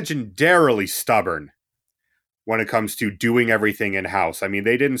legendarily stubborn when it comes to doing everything in-house. I mean,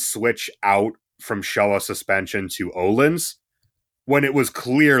 they didn't switch out from Showa suspension to Öhlins when it was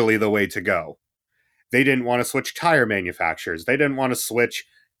clearly the way to go. They didn't want to switch tire manufacturers. They didn't want to switch,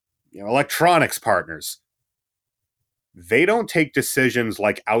 electronics partners. They don't take decisions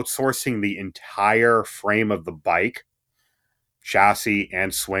like outsourcing the entire frame of the bike, chassis,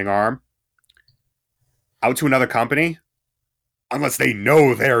 and swing arm out to another company unless they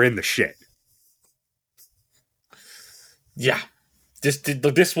know they're in the shit. Yeah.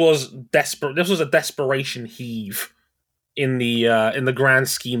 This was desperate. This was a desperation heave in the grand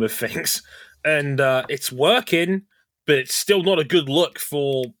scheme of things. And it's working, but it's still not a good look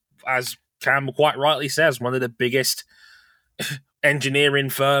for, as Cam quite rightly says, one of the biggest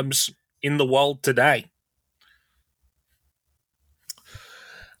engineering firms in the world today.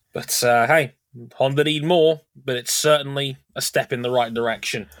 But hey, Honda need more, but it's certainly a step in the right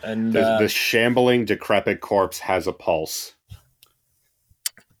direction. And the shambling, decrepit corpse has a pulse.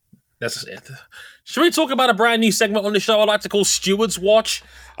 That's it. Should we talk about a brand new segment on the show I like to call Steward's Watch?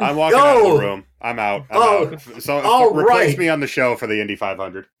 I'm walking out of the room. I'm out. Out. So replace me on the show for the Indy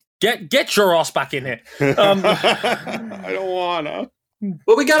 500. Get your ass back in here. I don't wanna.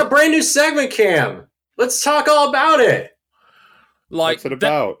 Well, we got a brand new segment, Cam. Let's talk all about it. What's it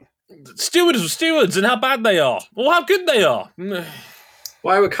about? Stewards and how bad they are. Or how good they are.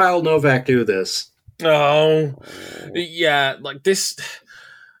 Why would Kyle Novak do this? Oh, yeah, like this.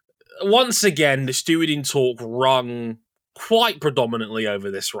 Once again, the stewarding talk rung quite predominantly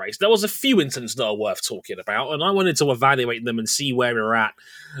over this race. There was a few incidents that are worth talking about, and I wanted to evaluate them and see where we're at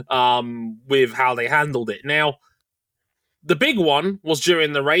with how they handled it. Now, the big one was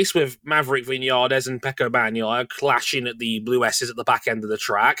during the race with Maverick Vinales and Pecco Bagnaia clashing at the Blue S's at the back end of the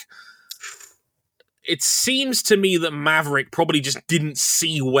track. It seems to me that Maverick probably just didn't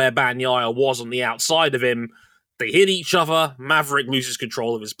see where Bagnaia was on the outside of him. They hit each other. Maverick loses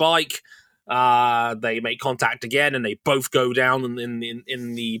control of his bike. They make contact again, and they both go down in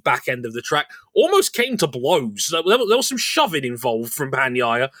the back end of the track. Almost came to blows. There was some shoving involved from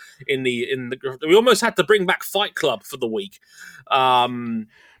Bagnaia in the. We almost had to bring back Fight Club for the week.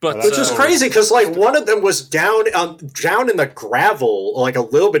 Which is crazy because like one of them was down in the gravel, like a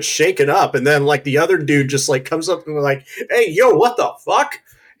little bit shaken up, and then like the other dude just like comes up and like, "Hey, yo, what the fuck?"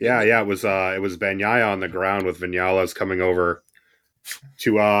 Yeah, it was Bagnaia on the ground with Vinales coming over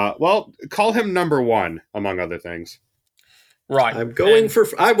to call him number one among other things. Right. I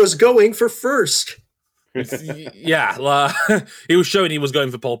was going for first. Yeah, he was showing he was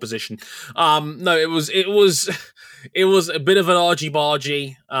going for pole position. No, it was a bit of an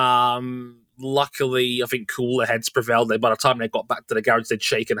argy-bargy. Luckily, I think cooler heads prevailed. By the time they got back to the garage, they'd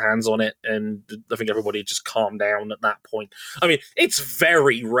shaken hands on it, and I think everybody just calmed down at that point. I mean, it's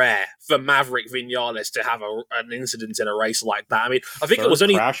very rare for Maverick Vinales to have an incident in a race like that. I mean, I think it was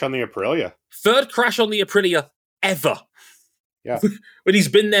only crash on the Aprilia. Third crash on the Aprilia ever. Yeah. But he's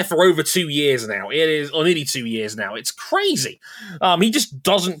been there for over 2 years now. It is, or nearly 2 years now. It's crazy. He just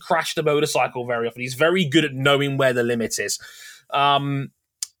doesn't crash the motorcycle very often. He's very good at knowing where the limit is.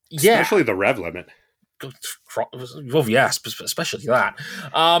 Especially the rev limit. Well, yes, especially that.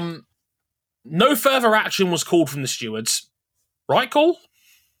 No further action was called from the stewards. Right, Cole?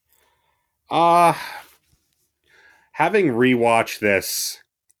 having rewatched this,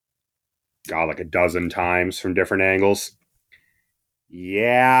 like a dozen times from different angles,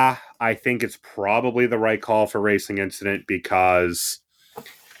 yeah, I think it's probably the right call for Racing Incident because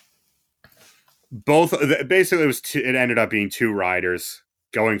basically it ended up being two riders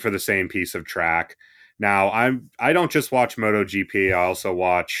going for the same piece of track. Now I don't just watch MotoGP. I also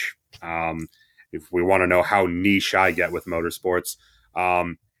watch, if we want to know how niche I get with motorsports,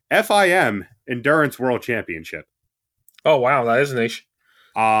 FIM Endurance World Championship. Oh wow, that is niche.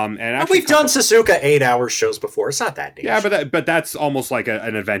 And we've done Suzuka 8-hour shows before. It's not that niche. Yeah, but that's almost like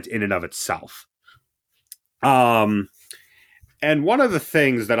an event in and of itself. And one of the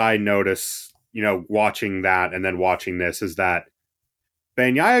things that I notice, watching that and then watching this, is that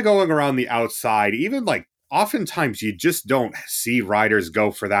Bagnaia going around the outside, even like oftentimes you just don't see riders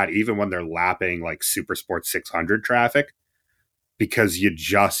go for that, even when they're lapping like Supersport 600 traffic, because you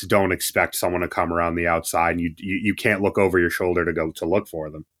just don't expect someone to come around the outside, and you can't look over your shoulder to go to look for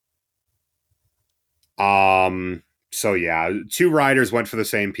them. So yeah, two riders went for the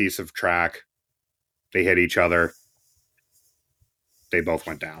same piece of track. They hit each other. They both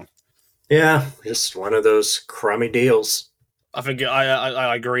went down. Yeah, just one of those crummy deals. I think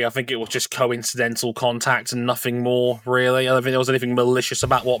I agree. I think it was just coincidental contact and nothing more, really. I don't think there was anything malicious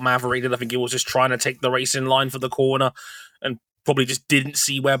about what Maverick did. I think it was just trying to take the race in line for the corner and probably just didn't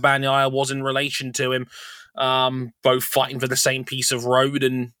see where Bagnaia was in relation to him. Both fighting for the same piece of road,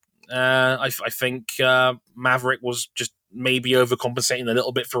 and I think Maverick was just maybe overcompensating a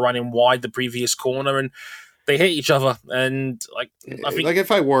little bit for running wide the previous corner, and they hit each other. And I think,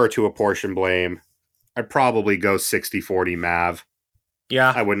 if I were to apportion blame, I'd probably go 60-40 Mav.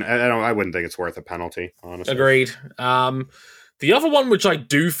 Yeah, I wouldn't think it's worth a penalty, honestly. Agreed. The other one, which I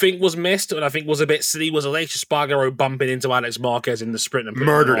do think was missed, and I think was a bit silly, was Aleix Espargaro bumping into Alex Marquez in the sprint and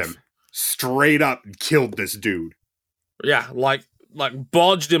murdered him. Straight up killed this dude. Yeah, like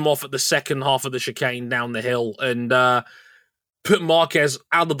barged him off at the second half of the chicane down the hill and put Marquez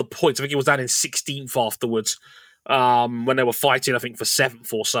out of the points. I think he was down in 16th afterwards when they were fighting, I think, for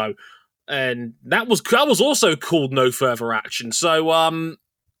 7th or so. And that was also called no further action. So,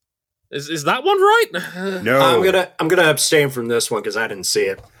 is that one right? No, I'm gonna abstain from this one because I didn't see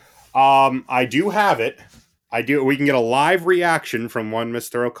it. I do have it. We can get a live reaction from one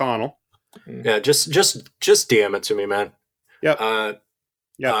Mr. O'Connell. Yeah, just DM it to me, man. Yep. I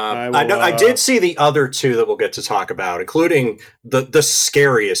did see the other two that we'll get to talk about, including the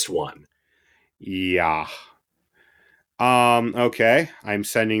scariest one. Yeah. Okay. I'm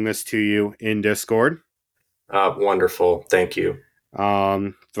sending this to you in Discord. Wonderful. Thank you.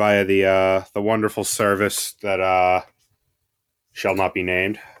 Via the wonderful service that shall not be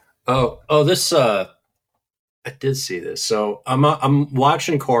named. Oh, this I did see this. So I'm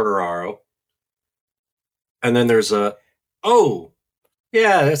watching Quartararo, and then there's that's a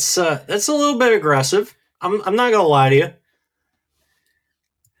little bit aggressive. I'm not gonna lie to you.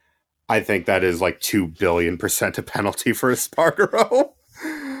 I think that is like 2 billion% a penalty for Espargaro.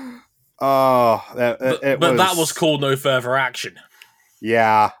 That was called no further action.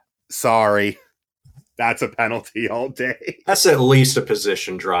 Yeah, sorry. That's a penalty all day. That's at least a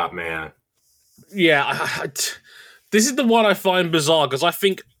position drop, man. Yeah, this is the one I find bizarre because I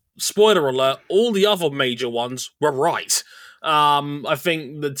think, spoiler alert, all the other major ones were right. I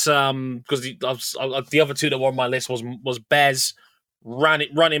think that because the other two that were on my list was Bez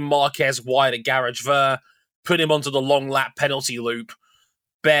running Marquez wide at Garage Ver, put him onto the long lap penalty loop.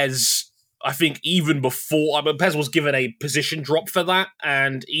 Bez, I think even before, Bez was given a position drop for that,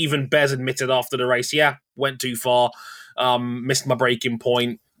 and even Bez admitted after the race, went too far, missed my braking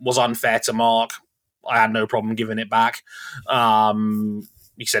point, was unfair to Marc. I had no problem giving it back.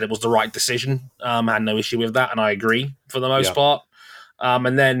 He said it was the right decision. I had no issue with that, and I agree for the most part.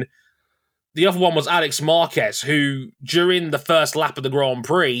 And then the other one was Alex Marquez, who, during the first lap of the Grand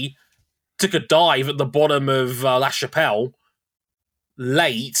Prix, took a dive at the bottom of La Chapelle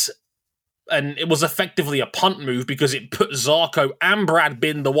late, and it was effectively a punt move because it put Zarco and Brad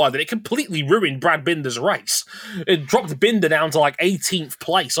Binder wide, and it completely ruined Brad Binder's race. It dropped Binder down to like 18th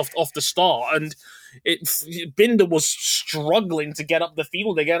place off the start, and Binder was struggling to get up the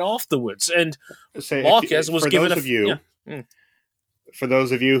field again afterwards, and Marquez was given For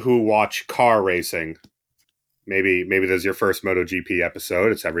those of you who watch car racing, maybe this is your first MotoGP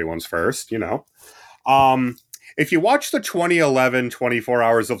episode. It's everyone's first, If you watch the 2011 24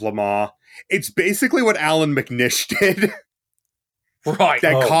 Hours of Le Mans, it's basically what Alan McNish did. Right.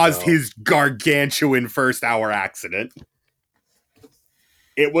 That caused his gargantuan first hour accident.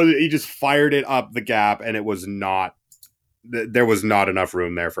 He just fired it up the gap, and there was not enough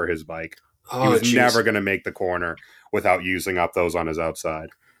room there for his bike. He was never going to make the corner. without using up those on his outside.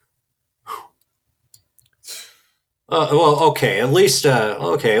 Okay. At least that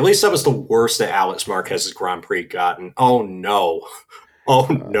was the worst that Alex Marquez's Grand Prix gotten. Oh no. Oh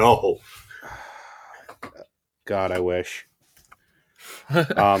no. God, I wish.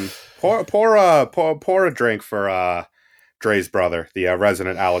 Pour a drink for Dre's brother, the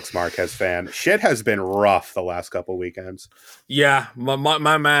resident Alex Marquez fan. Shit has been rough the last couple weekends. Yeah, my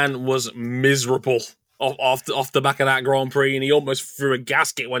man was miserable off the back of that Grand Prix, and he almost threw a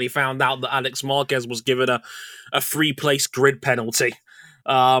gasket when he found out that Alex Marquez was given a 3-place grid penalty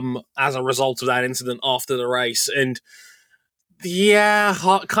as a result of that incident after the race. And yeah,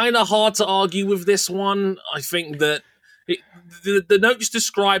 kind of hard to argue with this one. I think that the notes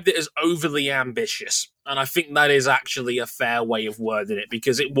described it as overly ambitious, and I think that is actually a fair way of wording it,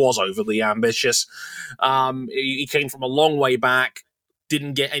 because it was overly ambitious. He came from a long way back,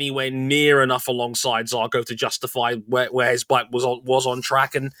 didn't get anywhere near enough alongside Zarco to justify where his bike was on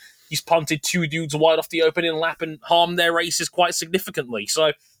track, and he's punted 2 dudes wide off the opening lap and harmed their races quite significantly.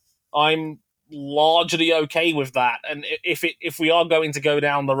 So I'm largely okay with that. And if we are going to go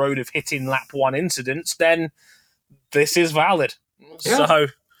down the road of hitting lap 1 incidents, then this is valid. Yeah. So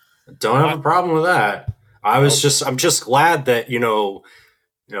don't have a problem with that. I'm just glad that,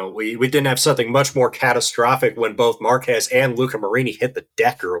 we didn't have something much more catastrophic when both Marquez and Luca Marini hit the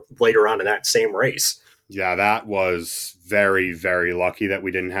decker later on in that same race. Yeah, that was very, very lucky that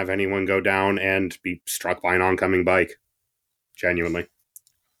we didn't have anyone go down and be struck by an oncoming bike. Genuinely.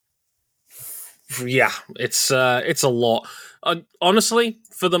 Yeah, it's a lot. Honestly,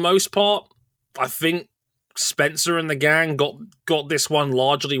 for the most part, I think Spencer and the gang got this one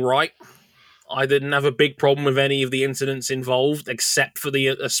largely right. I didn't have a big problem with any of the incidents involved, except for the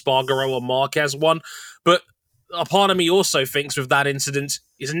Espargaro or Marquez one. But a part of me also thinks with that incident,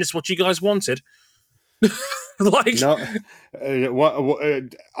 isn't this what you guys wanted? No,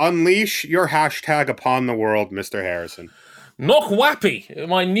 unleash your hashtag upon the world, Mr. Harrison. Knock Wappy,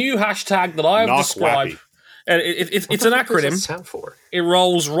 my new hashtag that I have described. And it's an acronym. What stand for? It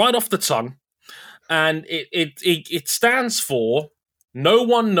rolls right off the tongue, and it stands for no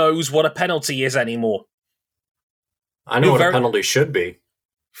one knows what a penalty is anymore. I know what a penalty should be.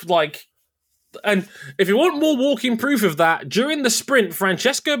 And if you want more walking proof of that, during the sprint,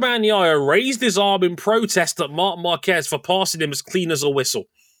 Francesco Bagnaia raised his arm in protest at Marc Marquez for passing him as clean as a whistle.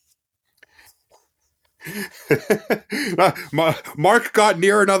 Mark got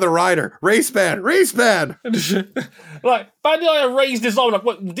near another rider. Race ban. Bagnaia raised his arm.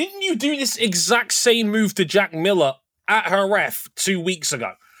 Didn't you do this exact same move to Jack Miller at Jerez 2 weeks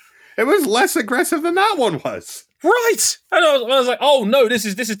ago? It was less aggressive than that one was. Right. And I was like, oh no, this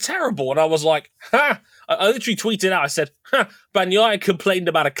is terrible. And I was like, ha. I literally tweeted out, I said, Bagnaia complained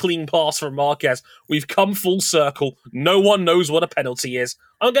about a clean pass from Marquez. We've come full circle. No one knows what a penalty is.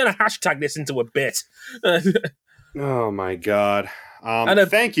 I'm going to hashtag this into a bit. Oh my God.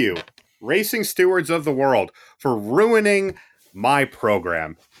 Thank you, Racing Stewards of the World, for ruining my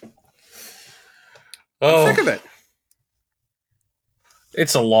program. I'm sick of it.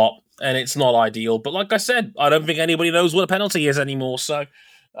 It's a lot. And it's not ideal. But like I said, I don't think anybody knows what a penalty is anymore. So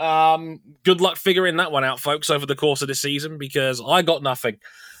good luck figuring that one out, folks, over the course of the season, because I got nothing.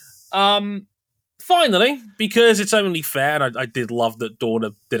 Finally, because it's only fair, and I did love that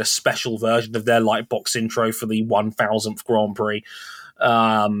Dorna did a special version of their Lightbox intro for the 1000th Grand Prix.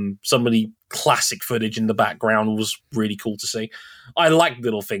 Some of the classic footage in the background was really cool to see. I like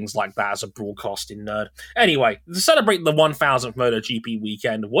little things like that as a broadcasting nerd. Anyway, to celebrate the 1000th MotoGP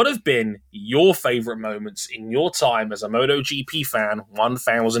weekend, what have been your favourite moments in your time as a MotoGP fan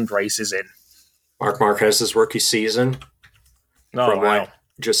 1000 races in? Marc Marquez's rookie season. Oh, wow.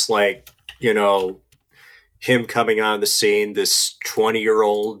 Him coming on the scene, this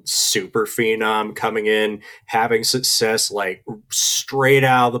 20-year-old super phenom coming in, having success straight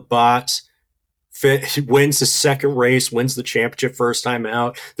out of the box. Wins the second race, wins the championship first time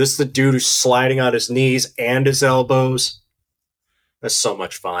out. This is the dude who's sliding on his knees and his elbows. That's so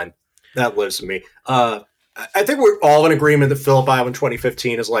much fun. That lives in me. I think we're all in agreement that Phillip Island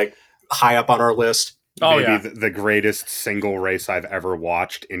 2015 is high up on our list. Maybe the greatest single race I've ever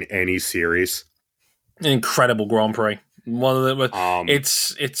watched in any series. Incredible Grand Prix. One of them. It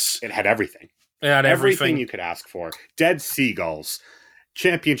had everything. It had everything you could ask for. Dead seagulls,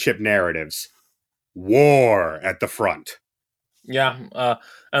 championship narratives, war at the front. Yeah,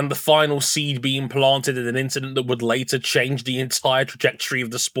 and the final seed being planted in an incident that would later change the entire trajectory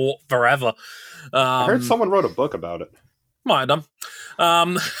of the sport forever. I heard someone wrote a book about it. Might have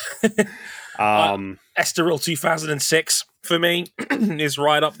done. Estoril 2006 for me is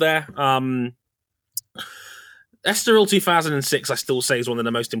right up there. Estoril 2006, I still say, is one of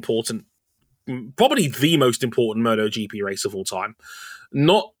the most important, probably the most important MotoGP race of all time.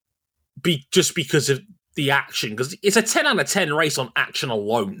 Not just because of the action, because it's a 10 out of 10 race on action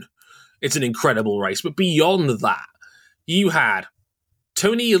alone. It's an incredible race. But beyond that, you had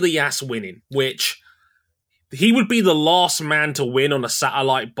Tony Elias winning, which he would be the last man to win on a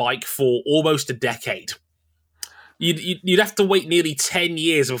satellite bike for almost a decade. You'd have to wait nearly 10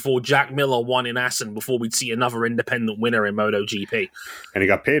 years before Jack Miller won in Assen before we'd see another independent winner in MotoGP. And he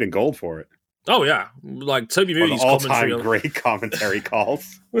got paid in gold for it. Oh, yeah. Like, Toby Moody's commentary. All-time great commentary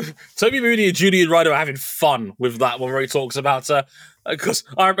calls. Toby Moody and Julian Ryder are having fun with that one where he talks about... Because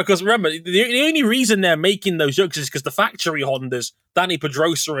remember, the only reason they're making those jokes is because the factory Hondas, Danny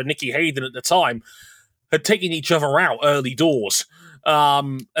Pedrosa and Nicky Hayden at the time, had taken each other out early doors,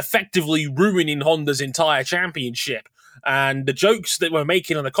 effectively ruining Honda's entire championship. And the jokes that we're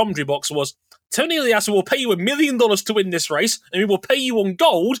making on the commentary box was, Tony Elias will pay you $1 million to win this race, and we will pay you on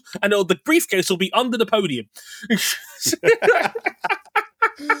gold, and the briefcase will be under the podium.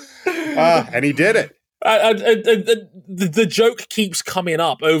 And he did it. The joke keeps coming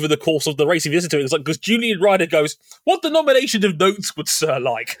up over the course of the race. If you listen to it, it's like, because Julian Ryder goes, "What denomination of notes would Sir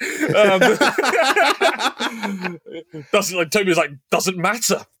like?" Doesn't like Toby's like, doesn't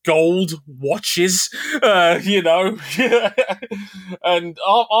matter. Gold watches, you know. And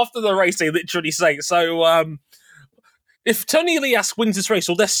after the race, they literally say, "So, if Tony Elias wins this race,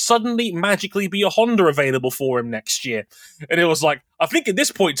 will there suddenly magically be a Honda available for him next year?" And it was like, I think at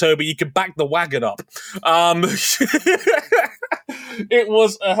this point, Toby, you can back the wagon up. It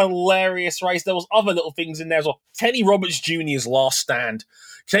was a hilarious race. There was other little things in there as well. Kenny Roberts Jr.'s last stand.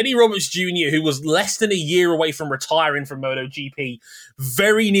 Kenny Roberts Jr., who was less than a year away from retiring from MotoGP,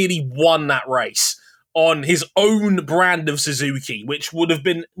 very nearly won that race on his own brand of Suzuki, which would have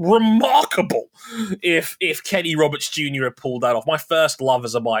been remarkable if Kenny Roberts Jr. had pulled that off. My first love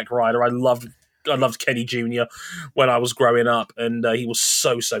as a bike rider. I loved Kenny Jr. when I was growing up, and he was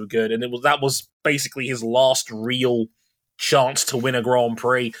so good. And that was basically his last real chance to win a Grand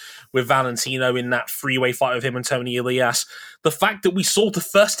Prix with Valentino in that freeway fight with him and Tony Elias. The fact that we saw the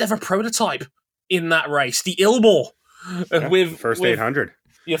first ever prototype in that race, the Ilmore, with first 800.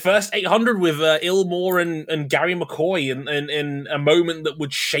 Your first 800 with Ilmore and Gary McCoy in a moment that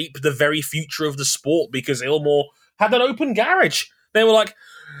would shape the very future of the sport, because Ilmore had an open garage. They were like,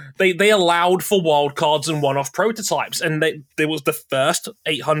 they allowed for wildcards and one-off prototypes, and there was the first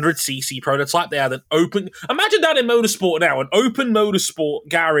 800cc prototype. They had an open... Imagine that in motorsport now, an open motorsport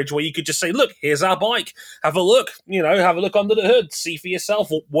garage where you could just say, look, here's our bike. Have a look, have a look under the hood, see for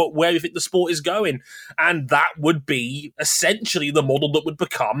yourself where you think the sport is going. And that would be essentially the model that would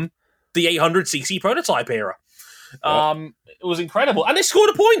become the 800cc prototype era. Yep. It was incredible. And they scored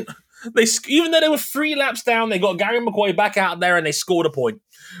a point. Even though they were 3 laps down, they got Gary McCoy back out there and they scored a point,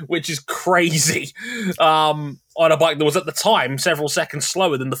 which is crazy on a bike that was at the time several seconds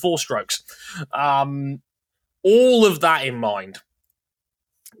slower than the 4-strokes. All of that in mind,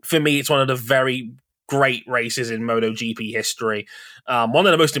 for me, it's one of the very great races in MotoGP history. One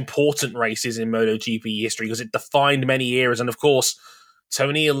of the most important races in MotoGP history because it defined many eras. And of course,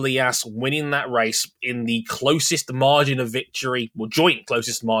 Tony Elias winning that race in the closest margin of victory, well, joint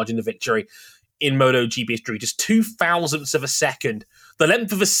closest margin of victory in MotoGP history, just 0.02 of a second, the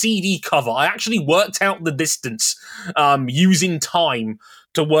length of a CD cover. I actually worked out the distance using time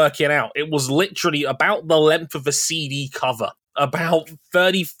to work it out. It was literally about the length of a CD cover, about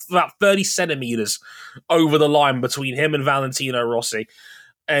 30 centimeters over the line between him and Valentino Rossi.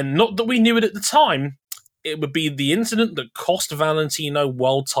 And not that we knew it at the time, it would be the incident that cost Valentino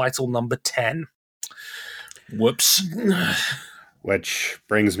world title number 10. Whoops. Which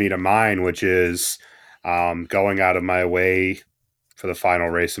brings me to mine, which is going out of my way for the final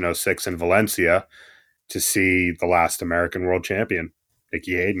race in 2006 in Valencia to see the last American world champion,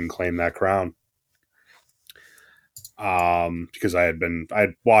 Nicky Hayden, claim that crown. Because I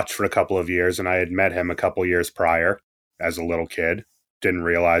had watched for a couple of years and I had met him a couple years prior as a little kid. Didn't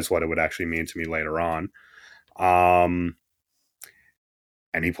realize what it would actually mean to me later on. And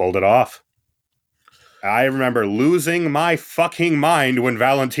he pulled it off. I remember losing my fucking mind when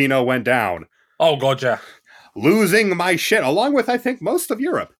Valentino went down. Oh, God, yeah. Losing my shit, along with, I think, most of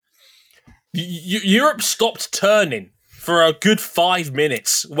Europe. Europe stopped turning for a good 5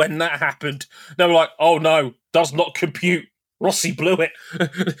 minutes when that happened. They were like, oh, no, does not compute. Rossi blew it.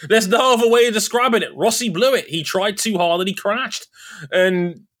 There's no other way of describing it. Rossi blew it. He tried too hard and he crashed.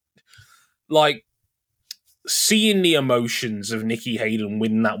 And, like, seeing the emotions of Nicky Hayden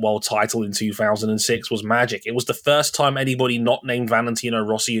win that world title in 2006 was magic. It was the first time anybody not named Valentino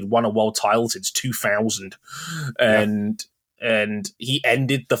Rossi had won a world title since 2000. And he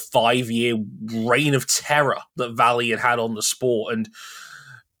ended the 5-year reign of terror that Valley had on the sport. And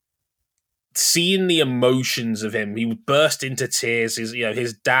seeing the emotions of him, he would burst into tears.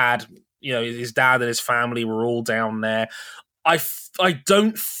 His dad and his family were all down there. I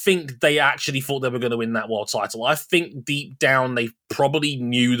don't think they actually thought they were going to win that world title. I think deep down they probably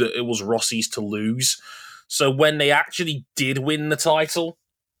knew that it was Rossi's to lose. So when they actually did win the title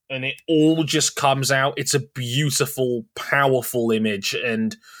and it all just comes out, it's a beautiful, powerful image.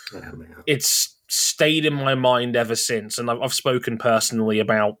 And it's stayed in my mind ever since. And I've spoken personally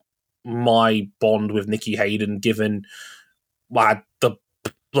about my bond with Nicky Hayden, given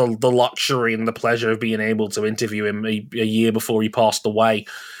the luxury and the pleasure of being able to interview him a year before he passed away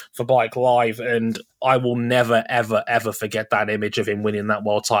for Bike Live. And I will never, ever, ever forget that image of him winning that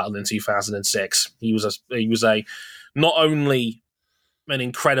world title in 2006. He was a not only an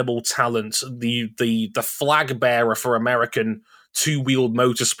incredible talent, the flag bearer for American two-wheeled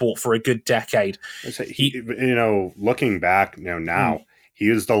motorsport for a good decade. Looking back now, he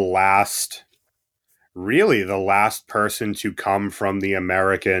is the last person to come from the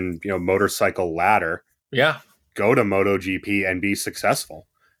American, motorcycle ladder. Yeah. Go to MotoGP and be successful.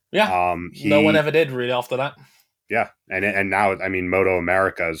 Yeah. No one ever did really after that. Yeah. And now, Moto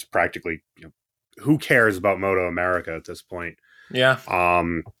America is practically, who cares about Moto America at this point? Yeah.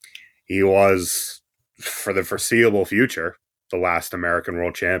 He was, for the foreseeable future, the last American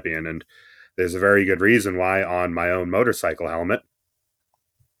world champion. And there's a very good reason why on my own motorcycle helmet,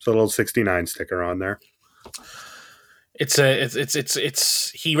 it's a little 69 sticker on there.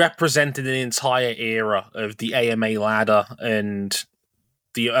 He represented an entire era of the AMA ladder and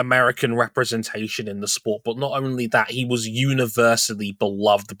the American representation in the sport. But not only that, he was universally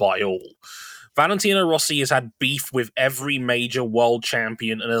beloved by all. Valentino Rossi has had beef with every major world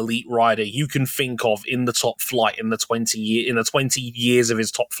champion and elite rider you can think of in the top flight in the 20 years of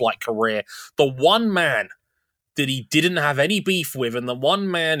his top flight career. The one man that he didn't have any beef with, and the one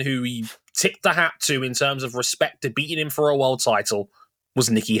man who he tipped the hat to in terms of respect to beating him for a world title, was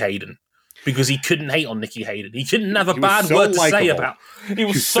Nicky Hayden. Because he couldn't hate on Nicky Hayden. He couldn't have a bad word to say about him. He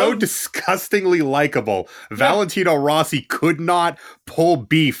was so disgustingly likable. Yeah. Valentino Rossi could not pull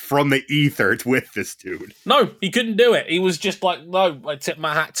beef from the ether with this dude. No, he couldn't do it. He was just like, no, I tipped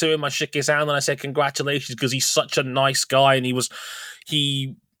my hat to him, I shook his hand, and I said congratulations, because he's such a nice guy, and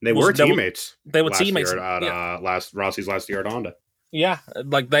They were teammates. They were teammates at Rossi's last year at Honda. Yeah,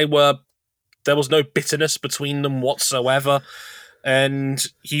 there was no bitterness between them whatsoever, and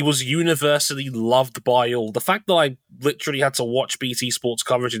he was universally loved by all. The fact that I literally had to watch BT Sports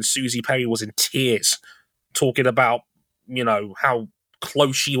coverage and Susie Perry was in tears, talking about how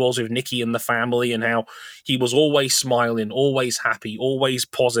close she was with Nicky and the family, and how he was always smiling, always happy, always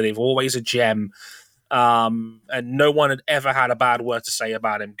positive, always a gem. And no one had ever had a bad word to say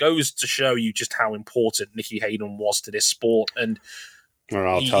about him. Goes to show you just how important Nicky Hayden was to this sport. And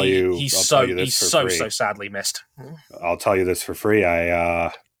he's so sadly missed. I'll tell you this for free.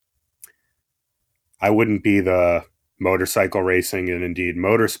 I wouldn't be the motorcycle racing and indeed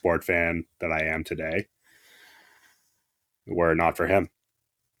motorsport fan that I am today were it not for him.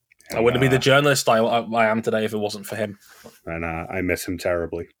 And, I wouldn't be the journalist I am today if it wasn't for him. And I miss him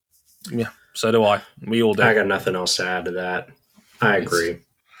terribly. Yeah. So do I. We all do. I got nothing else to add to that. I agree.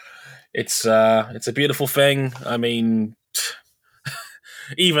 It's a beautiful thing. I mean,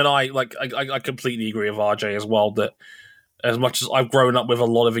 even I completely agree with RJ as well, that as much as I've grown up with a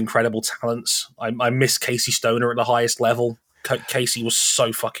lot of incredible talents, I miss Casey Stoner at the highest level. Casey was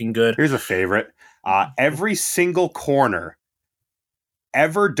so fucking good. Here's a favorite. Every single corner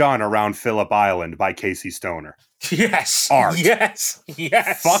ever done around Phillip Island by Casey Stoner. Yes. Art. Yes.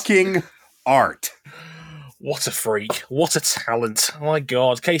 Fucking art. What a freak. What a talent. Oh my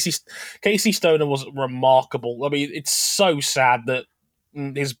God. Casey Stoner was remarkable. I mean, it's so sad that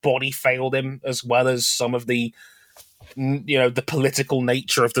his body failed him, as well as some of the the political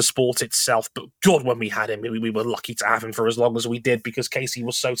nature of the sport itself. But God, when we had him, we were lucky to have him for as long as we did, because Casey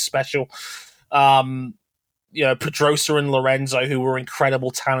was so special. Pedrosa and Lorenzo, who were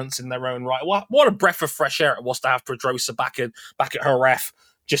incredible talents in their own right. What a breath of fresh air it was to have Pedrosa back at Jerez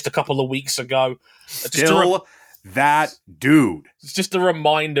just a couple of weeks ago. Still that dude. It's just a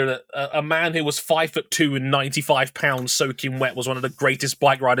reminder that a man who was 5'2" and 95 pounds soaking wet was one of the greatest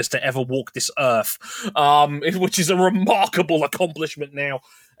bike riders to ever walk this earth, which is a remarkable accomplishment now.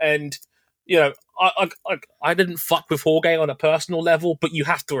 And I didn't fuck with Jorge on a personal level, but you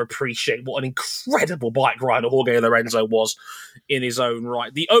have to appreciate what an incredible bike rider Jorge Lorenzo was in his own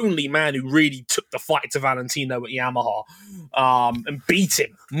right. The only man who really took the fight to Valentino at Yamaha and beat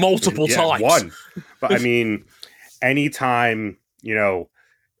him multiple times. Won. But I mean, anytime,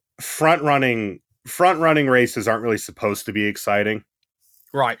 front running races aren't really supposed to be exciting.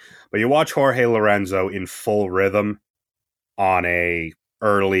 Right. But you watch Jorge Lorenzo in full rhythm on a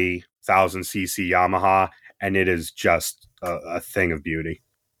early 1000cc Yamaha, and it is just a thing of beauty.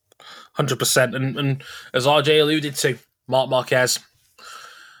 100%. And as RJ alluded to, Marc Marquez,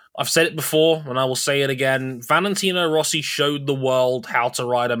 I've said it before, and I will say it again. Valentino Rossi showed the world how to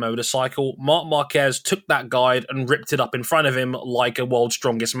ride a motorcycle. Marc Marquez took that guide and ripped it up in front of him like a World's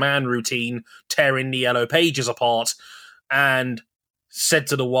Strongest Man routine, tearing the yellow pages apart, and said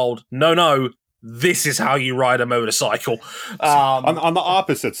to the world, no, this is how you ride a motorcycle. On the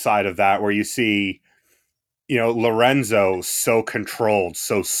opposite side of that, where you see, Lorenzo so controlled,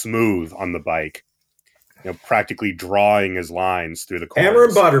 so smooth on the bike, practically drawing his lines through the corners. Hammer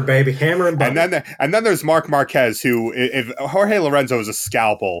and butter, baby, hammer and butter. And then there's Marc Marquez, who, if Jorge Lorenzo is a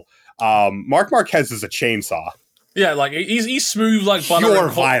scalpel, Marc Marquez is a chainsaw. Yeah, like he's smooth like butter. Pure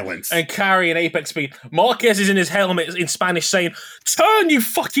violence. And carrying apex speed. Marquez is in his helmet in Spanish saying, "Turn, you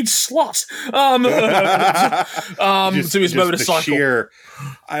fucking slut!" To his motorcycle.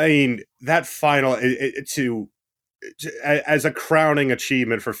 That final as a crowning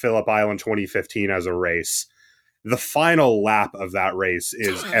achievement for Phillip Island 2015 as a race. The final lap of that race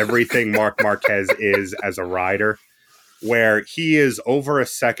is everything Marc Marquez is as a rider, where he is over a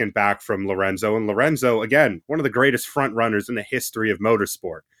second back from Lorenzo. And Lorenzo, again, one of the greatest front runners in the history of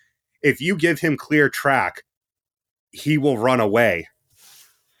motorsport. If you give him clear track, he will run away.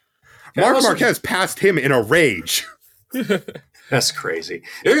 Marc Marquez passed him in a rage. That's crazy.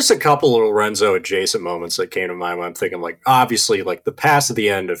 There's a couple of Lorenzo adjacent moments that came to mind when I'm thinking, obviously, the pass at the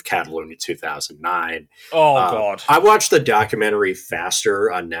end of Catalonia 2009. Oh, God. I watched the documentary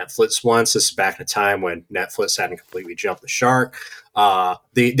Faster on Netflix once. This is back in a time when Netflix hadn't completely jumped the shark.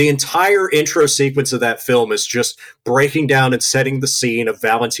 The entire intro sequence of that film is just breaking down and setting the scene of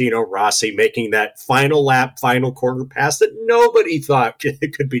Valentino Rossi making that final lap, final quarter pass that nobody thought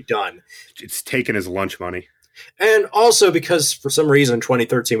it could be done. It's taken his lunch money. And also because for some reason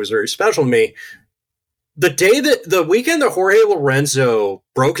 2013 was very special to me, the weekend that Jorge Lorenzo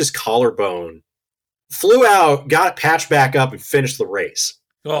broke his collarbone, flew out, got it patched back up, and finished the race.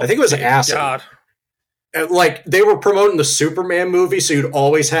 I think it was Assen. God. And, they were promoting the Superman movie, so you'd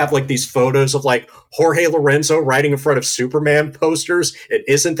always have these photos of Jorge Lorenzo riding in front of Superman posters. And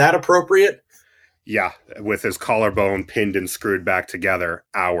isn't that appropriate? Yeah, with his collarbone pinned and screwed back together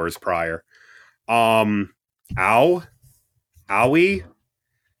hours prior. Owie,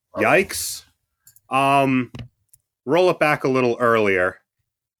 yikes. Roll it back a little earlier.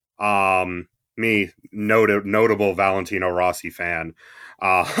 Me, notable Valentino Rossi fan.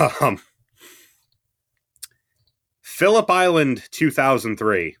 Phillip Island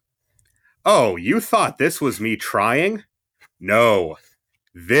 2003. Oh, you thought this was me trying? No,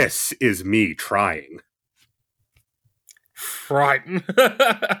 this is me trying. Right.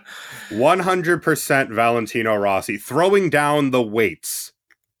 100% Valentino Rossi throwing down the weights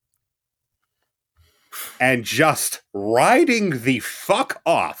and just riding the fuck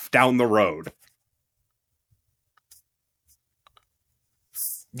off down the road.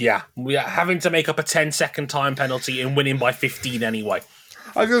 Yeah, we are having to make up a 10-second time penalty and winning by 15 anyway.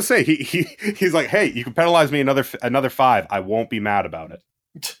 I was going to say, he's like, hey, you can penalize me another 5. I won't be mad about it.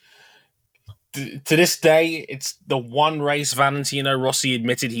 To this day, it's the one race Valentino Rossi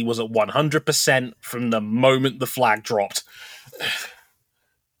admitted he was at 100% from the moment the flag dropped.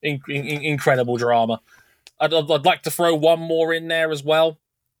 Incredible drama. I'd like to throw one more in there as well.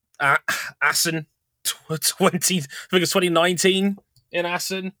 Assen, 2019 in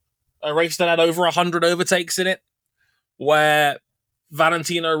Assen, a race that had over 100 overtakes in it, where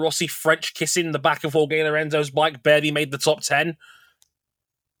Valentino Rossi French kissing the back of Jorge Lorenzo's bike barely made the top 10.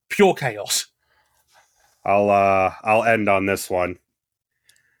 Pure chaos. I'll end on this one.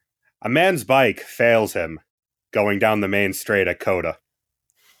 A man's bike fails him going down the main straight at Coda.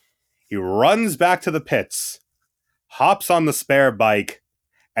 He runs back to the pits, hops on the spare bike,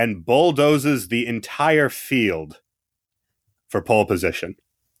 and bulldozes the entire field for pole position.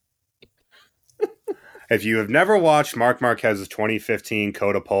 If you have never watched Marc Marquez's 2015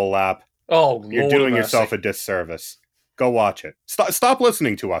 Coda pole lap, you're doing yourself a disservice. Go watch it. Stop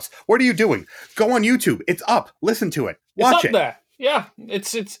listening to us. What are you doing? Go on YouTube. It's up. Listen to it. Watch it. There. Yeah,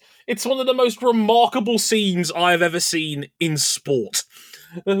 it's one of the most remarkable scenes I've ever seen in sport.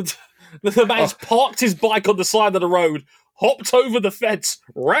 The man's parked his bike on the side of the road, hopped over the fence,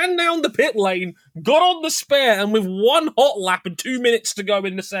 ran down the pit lane, got on the spare, and with one hot lap and 2 minutes to go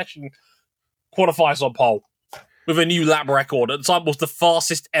in the session, qualifies on pole with a new lap record. At the time, was the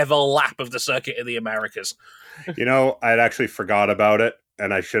fastest ever lap of the circuit in the Americas. You know, I'd actually forgot about it,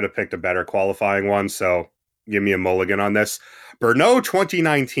 and I should have picked a better qualifying one, so give me a mulligan on this. Brno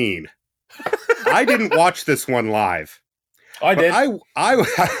 2019. I didn't watch this one live. I did. I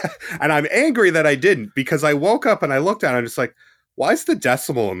and I'm angry that I didn't, because I woke up and I looked at it and I'm just like, why is the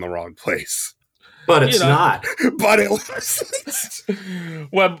decimal in the wrong place? But it's not. But it was.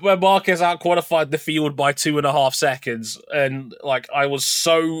 when Marquez out-qualified the field by 2.5 seconds, and like I was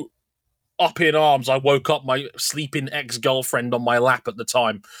so up in arms, I woke up my sleeping ex-girlfriend on my lap at the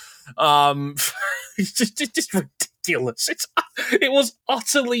time. It's just ridiculous. It was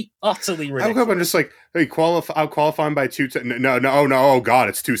utterly ridiculous. I woke up and just like, hey, I'll qualify by 2 No, oh god,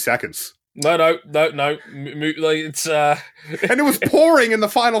 it's 2 seconds. No. It's and it was pouring in the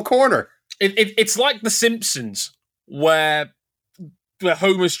final corner. It's like The Simpsons, where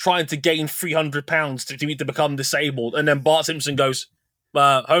Homer's trying to gain 300 pounds to become disabled, and then Bart Simpson goes,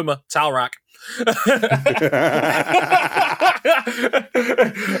 Homer, towel rack.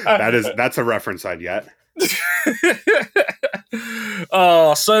 That's a reference I'd get.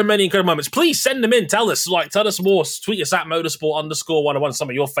 Oh, so many incredible moments. Please send them in. Tell us more. Tweet us at motorsport_101 some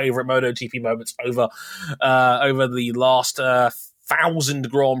of your favorite MotoGP moments over the last 1,000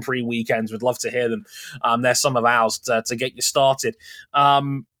 Grand Prix weekends. We'd love to hear them. They're some of ours to get you started.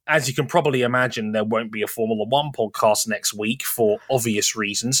 As you can probably imagine, there won't be a Formula One podcast next week for obvious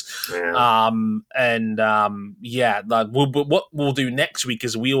reasons. Yeah. What we'll do next week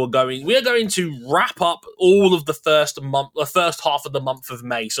is we are going to wrap up all of the first half of the month of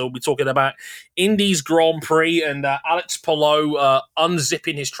May. So we'll be talking about Indy's Grand Prix and Alex Palou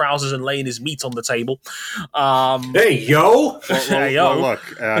unzipping his trousers and laying his meat on the table. Hey yo! Well,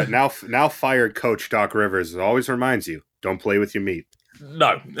 look, now fired coach Doc Rivers always reminds you, don't play with your meat.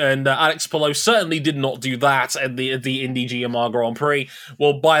 No, and Alex Palou certainly did not do that at the Indy GMR Grand Prix.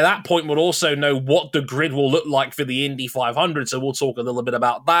 Well, by that point, we'll also know what the grid will look like for the Indy 500, so we'll talk a little bit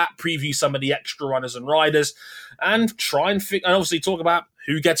about that, preview some of the extra runners and riders, and try and obviously talk about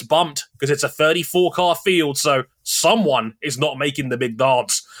who gets bumped, because it's a 34-car field, so someone is not making the big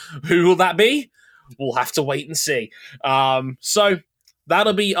dance. Who will that be? We'll have to wait and see. So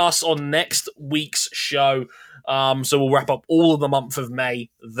that'll be us on next week's show. So we'll wrap up all of the month of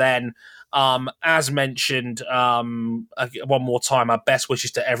May then. As mentioned, one more time, our best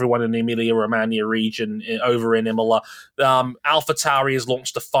wishes to everyone in the Emilia-Romagna region over in Imola. AlphaTauri has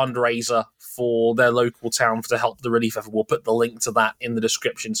launched a fundraiser for their local town to help the relief effort. We'll put the link to that in the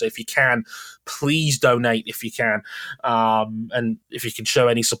description. So if you can, please donate if you can. And if you can show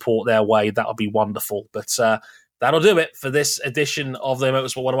any support their way, that would be wonderful. But that'll do it for this edition of the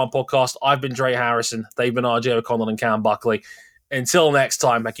Motorsport 101 podcast. I've been Dre Harrison. They've been RJ O'Connell and Cam Buckley. Until next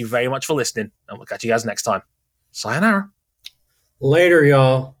time, thank you very much for listening, and we'll catch you guys next time. Sayonara. Later,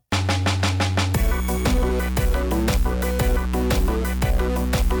 y'all.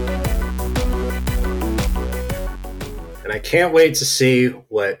 And I can't wait to see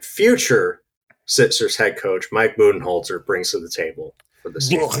what future Sitzer's head coach Mike Budenholzer brings to the table for the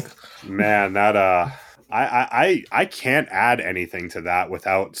season. Man, that I can't add anything to that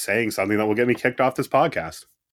without saying something that will get me kicked off this podcast.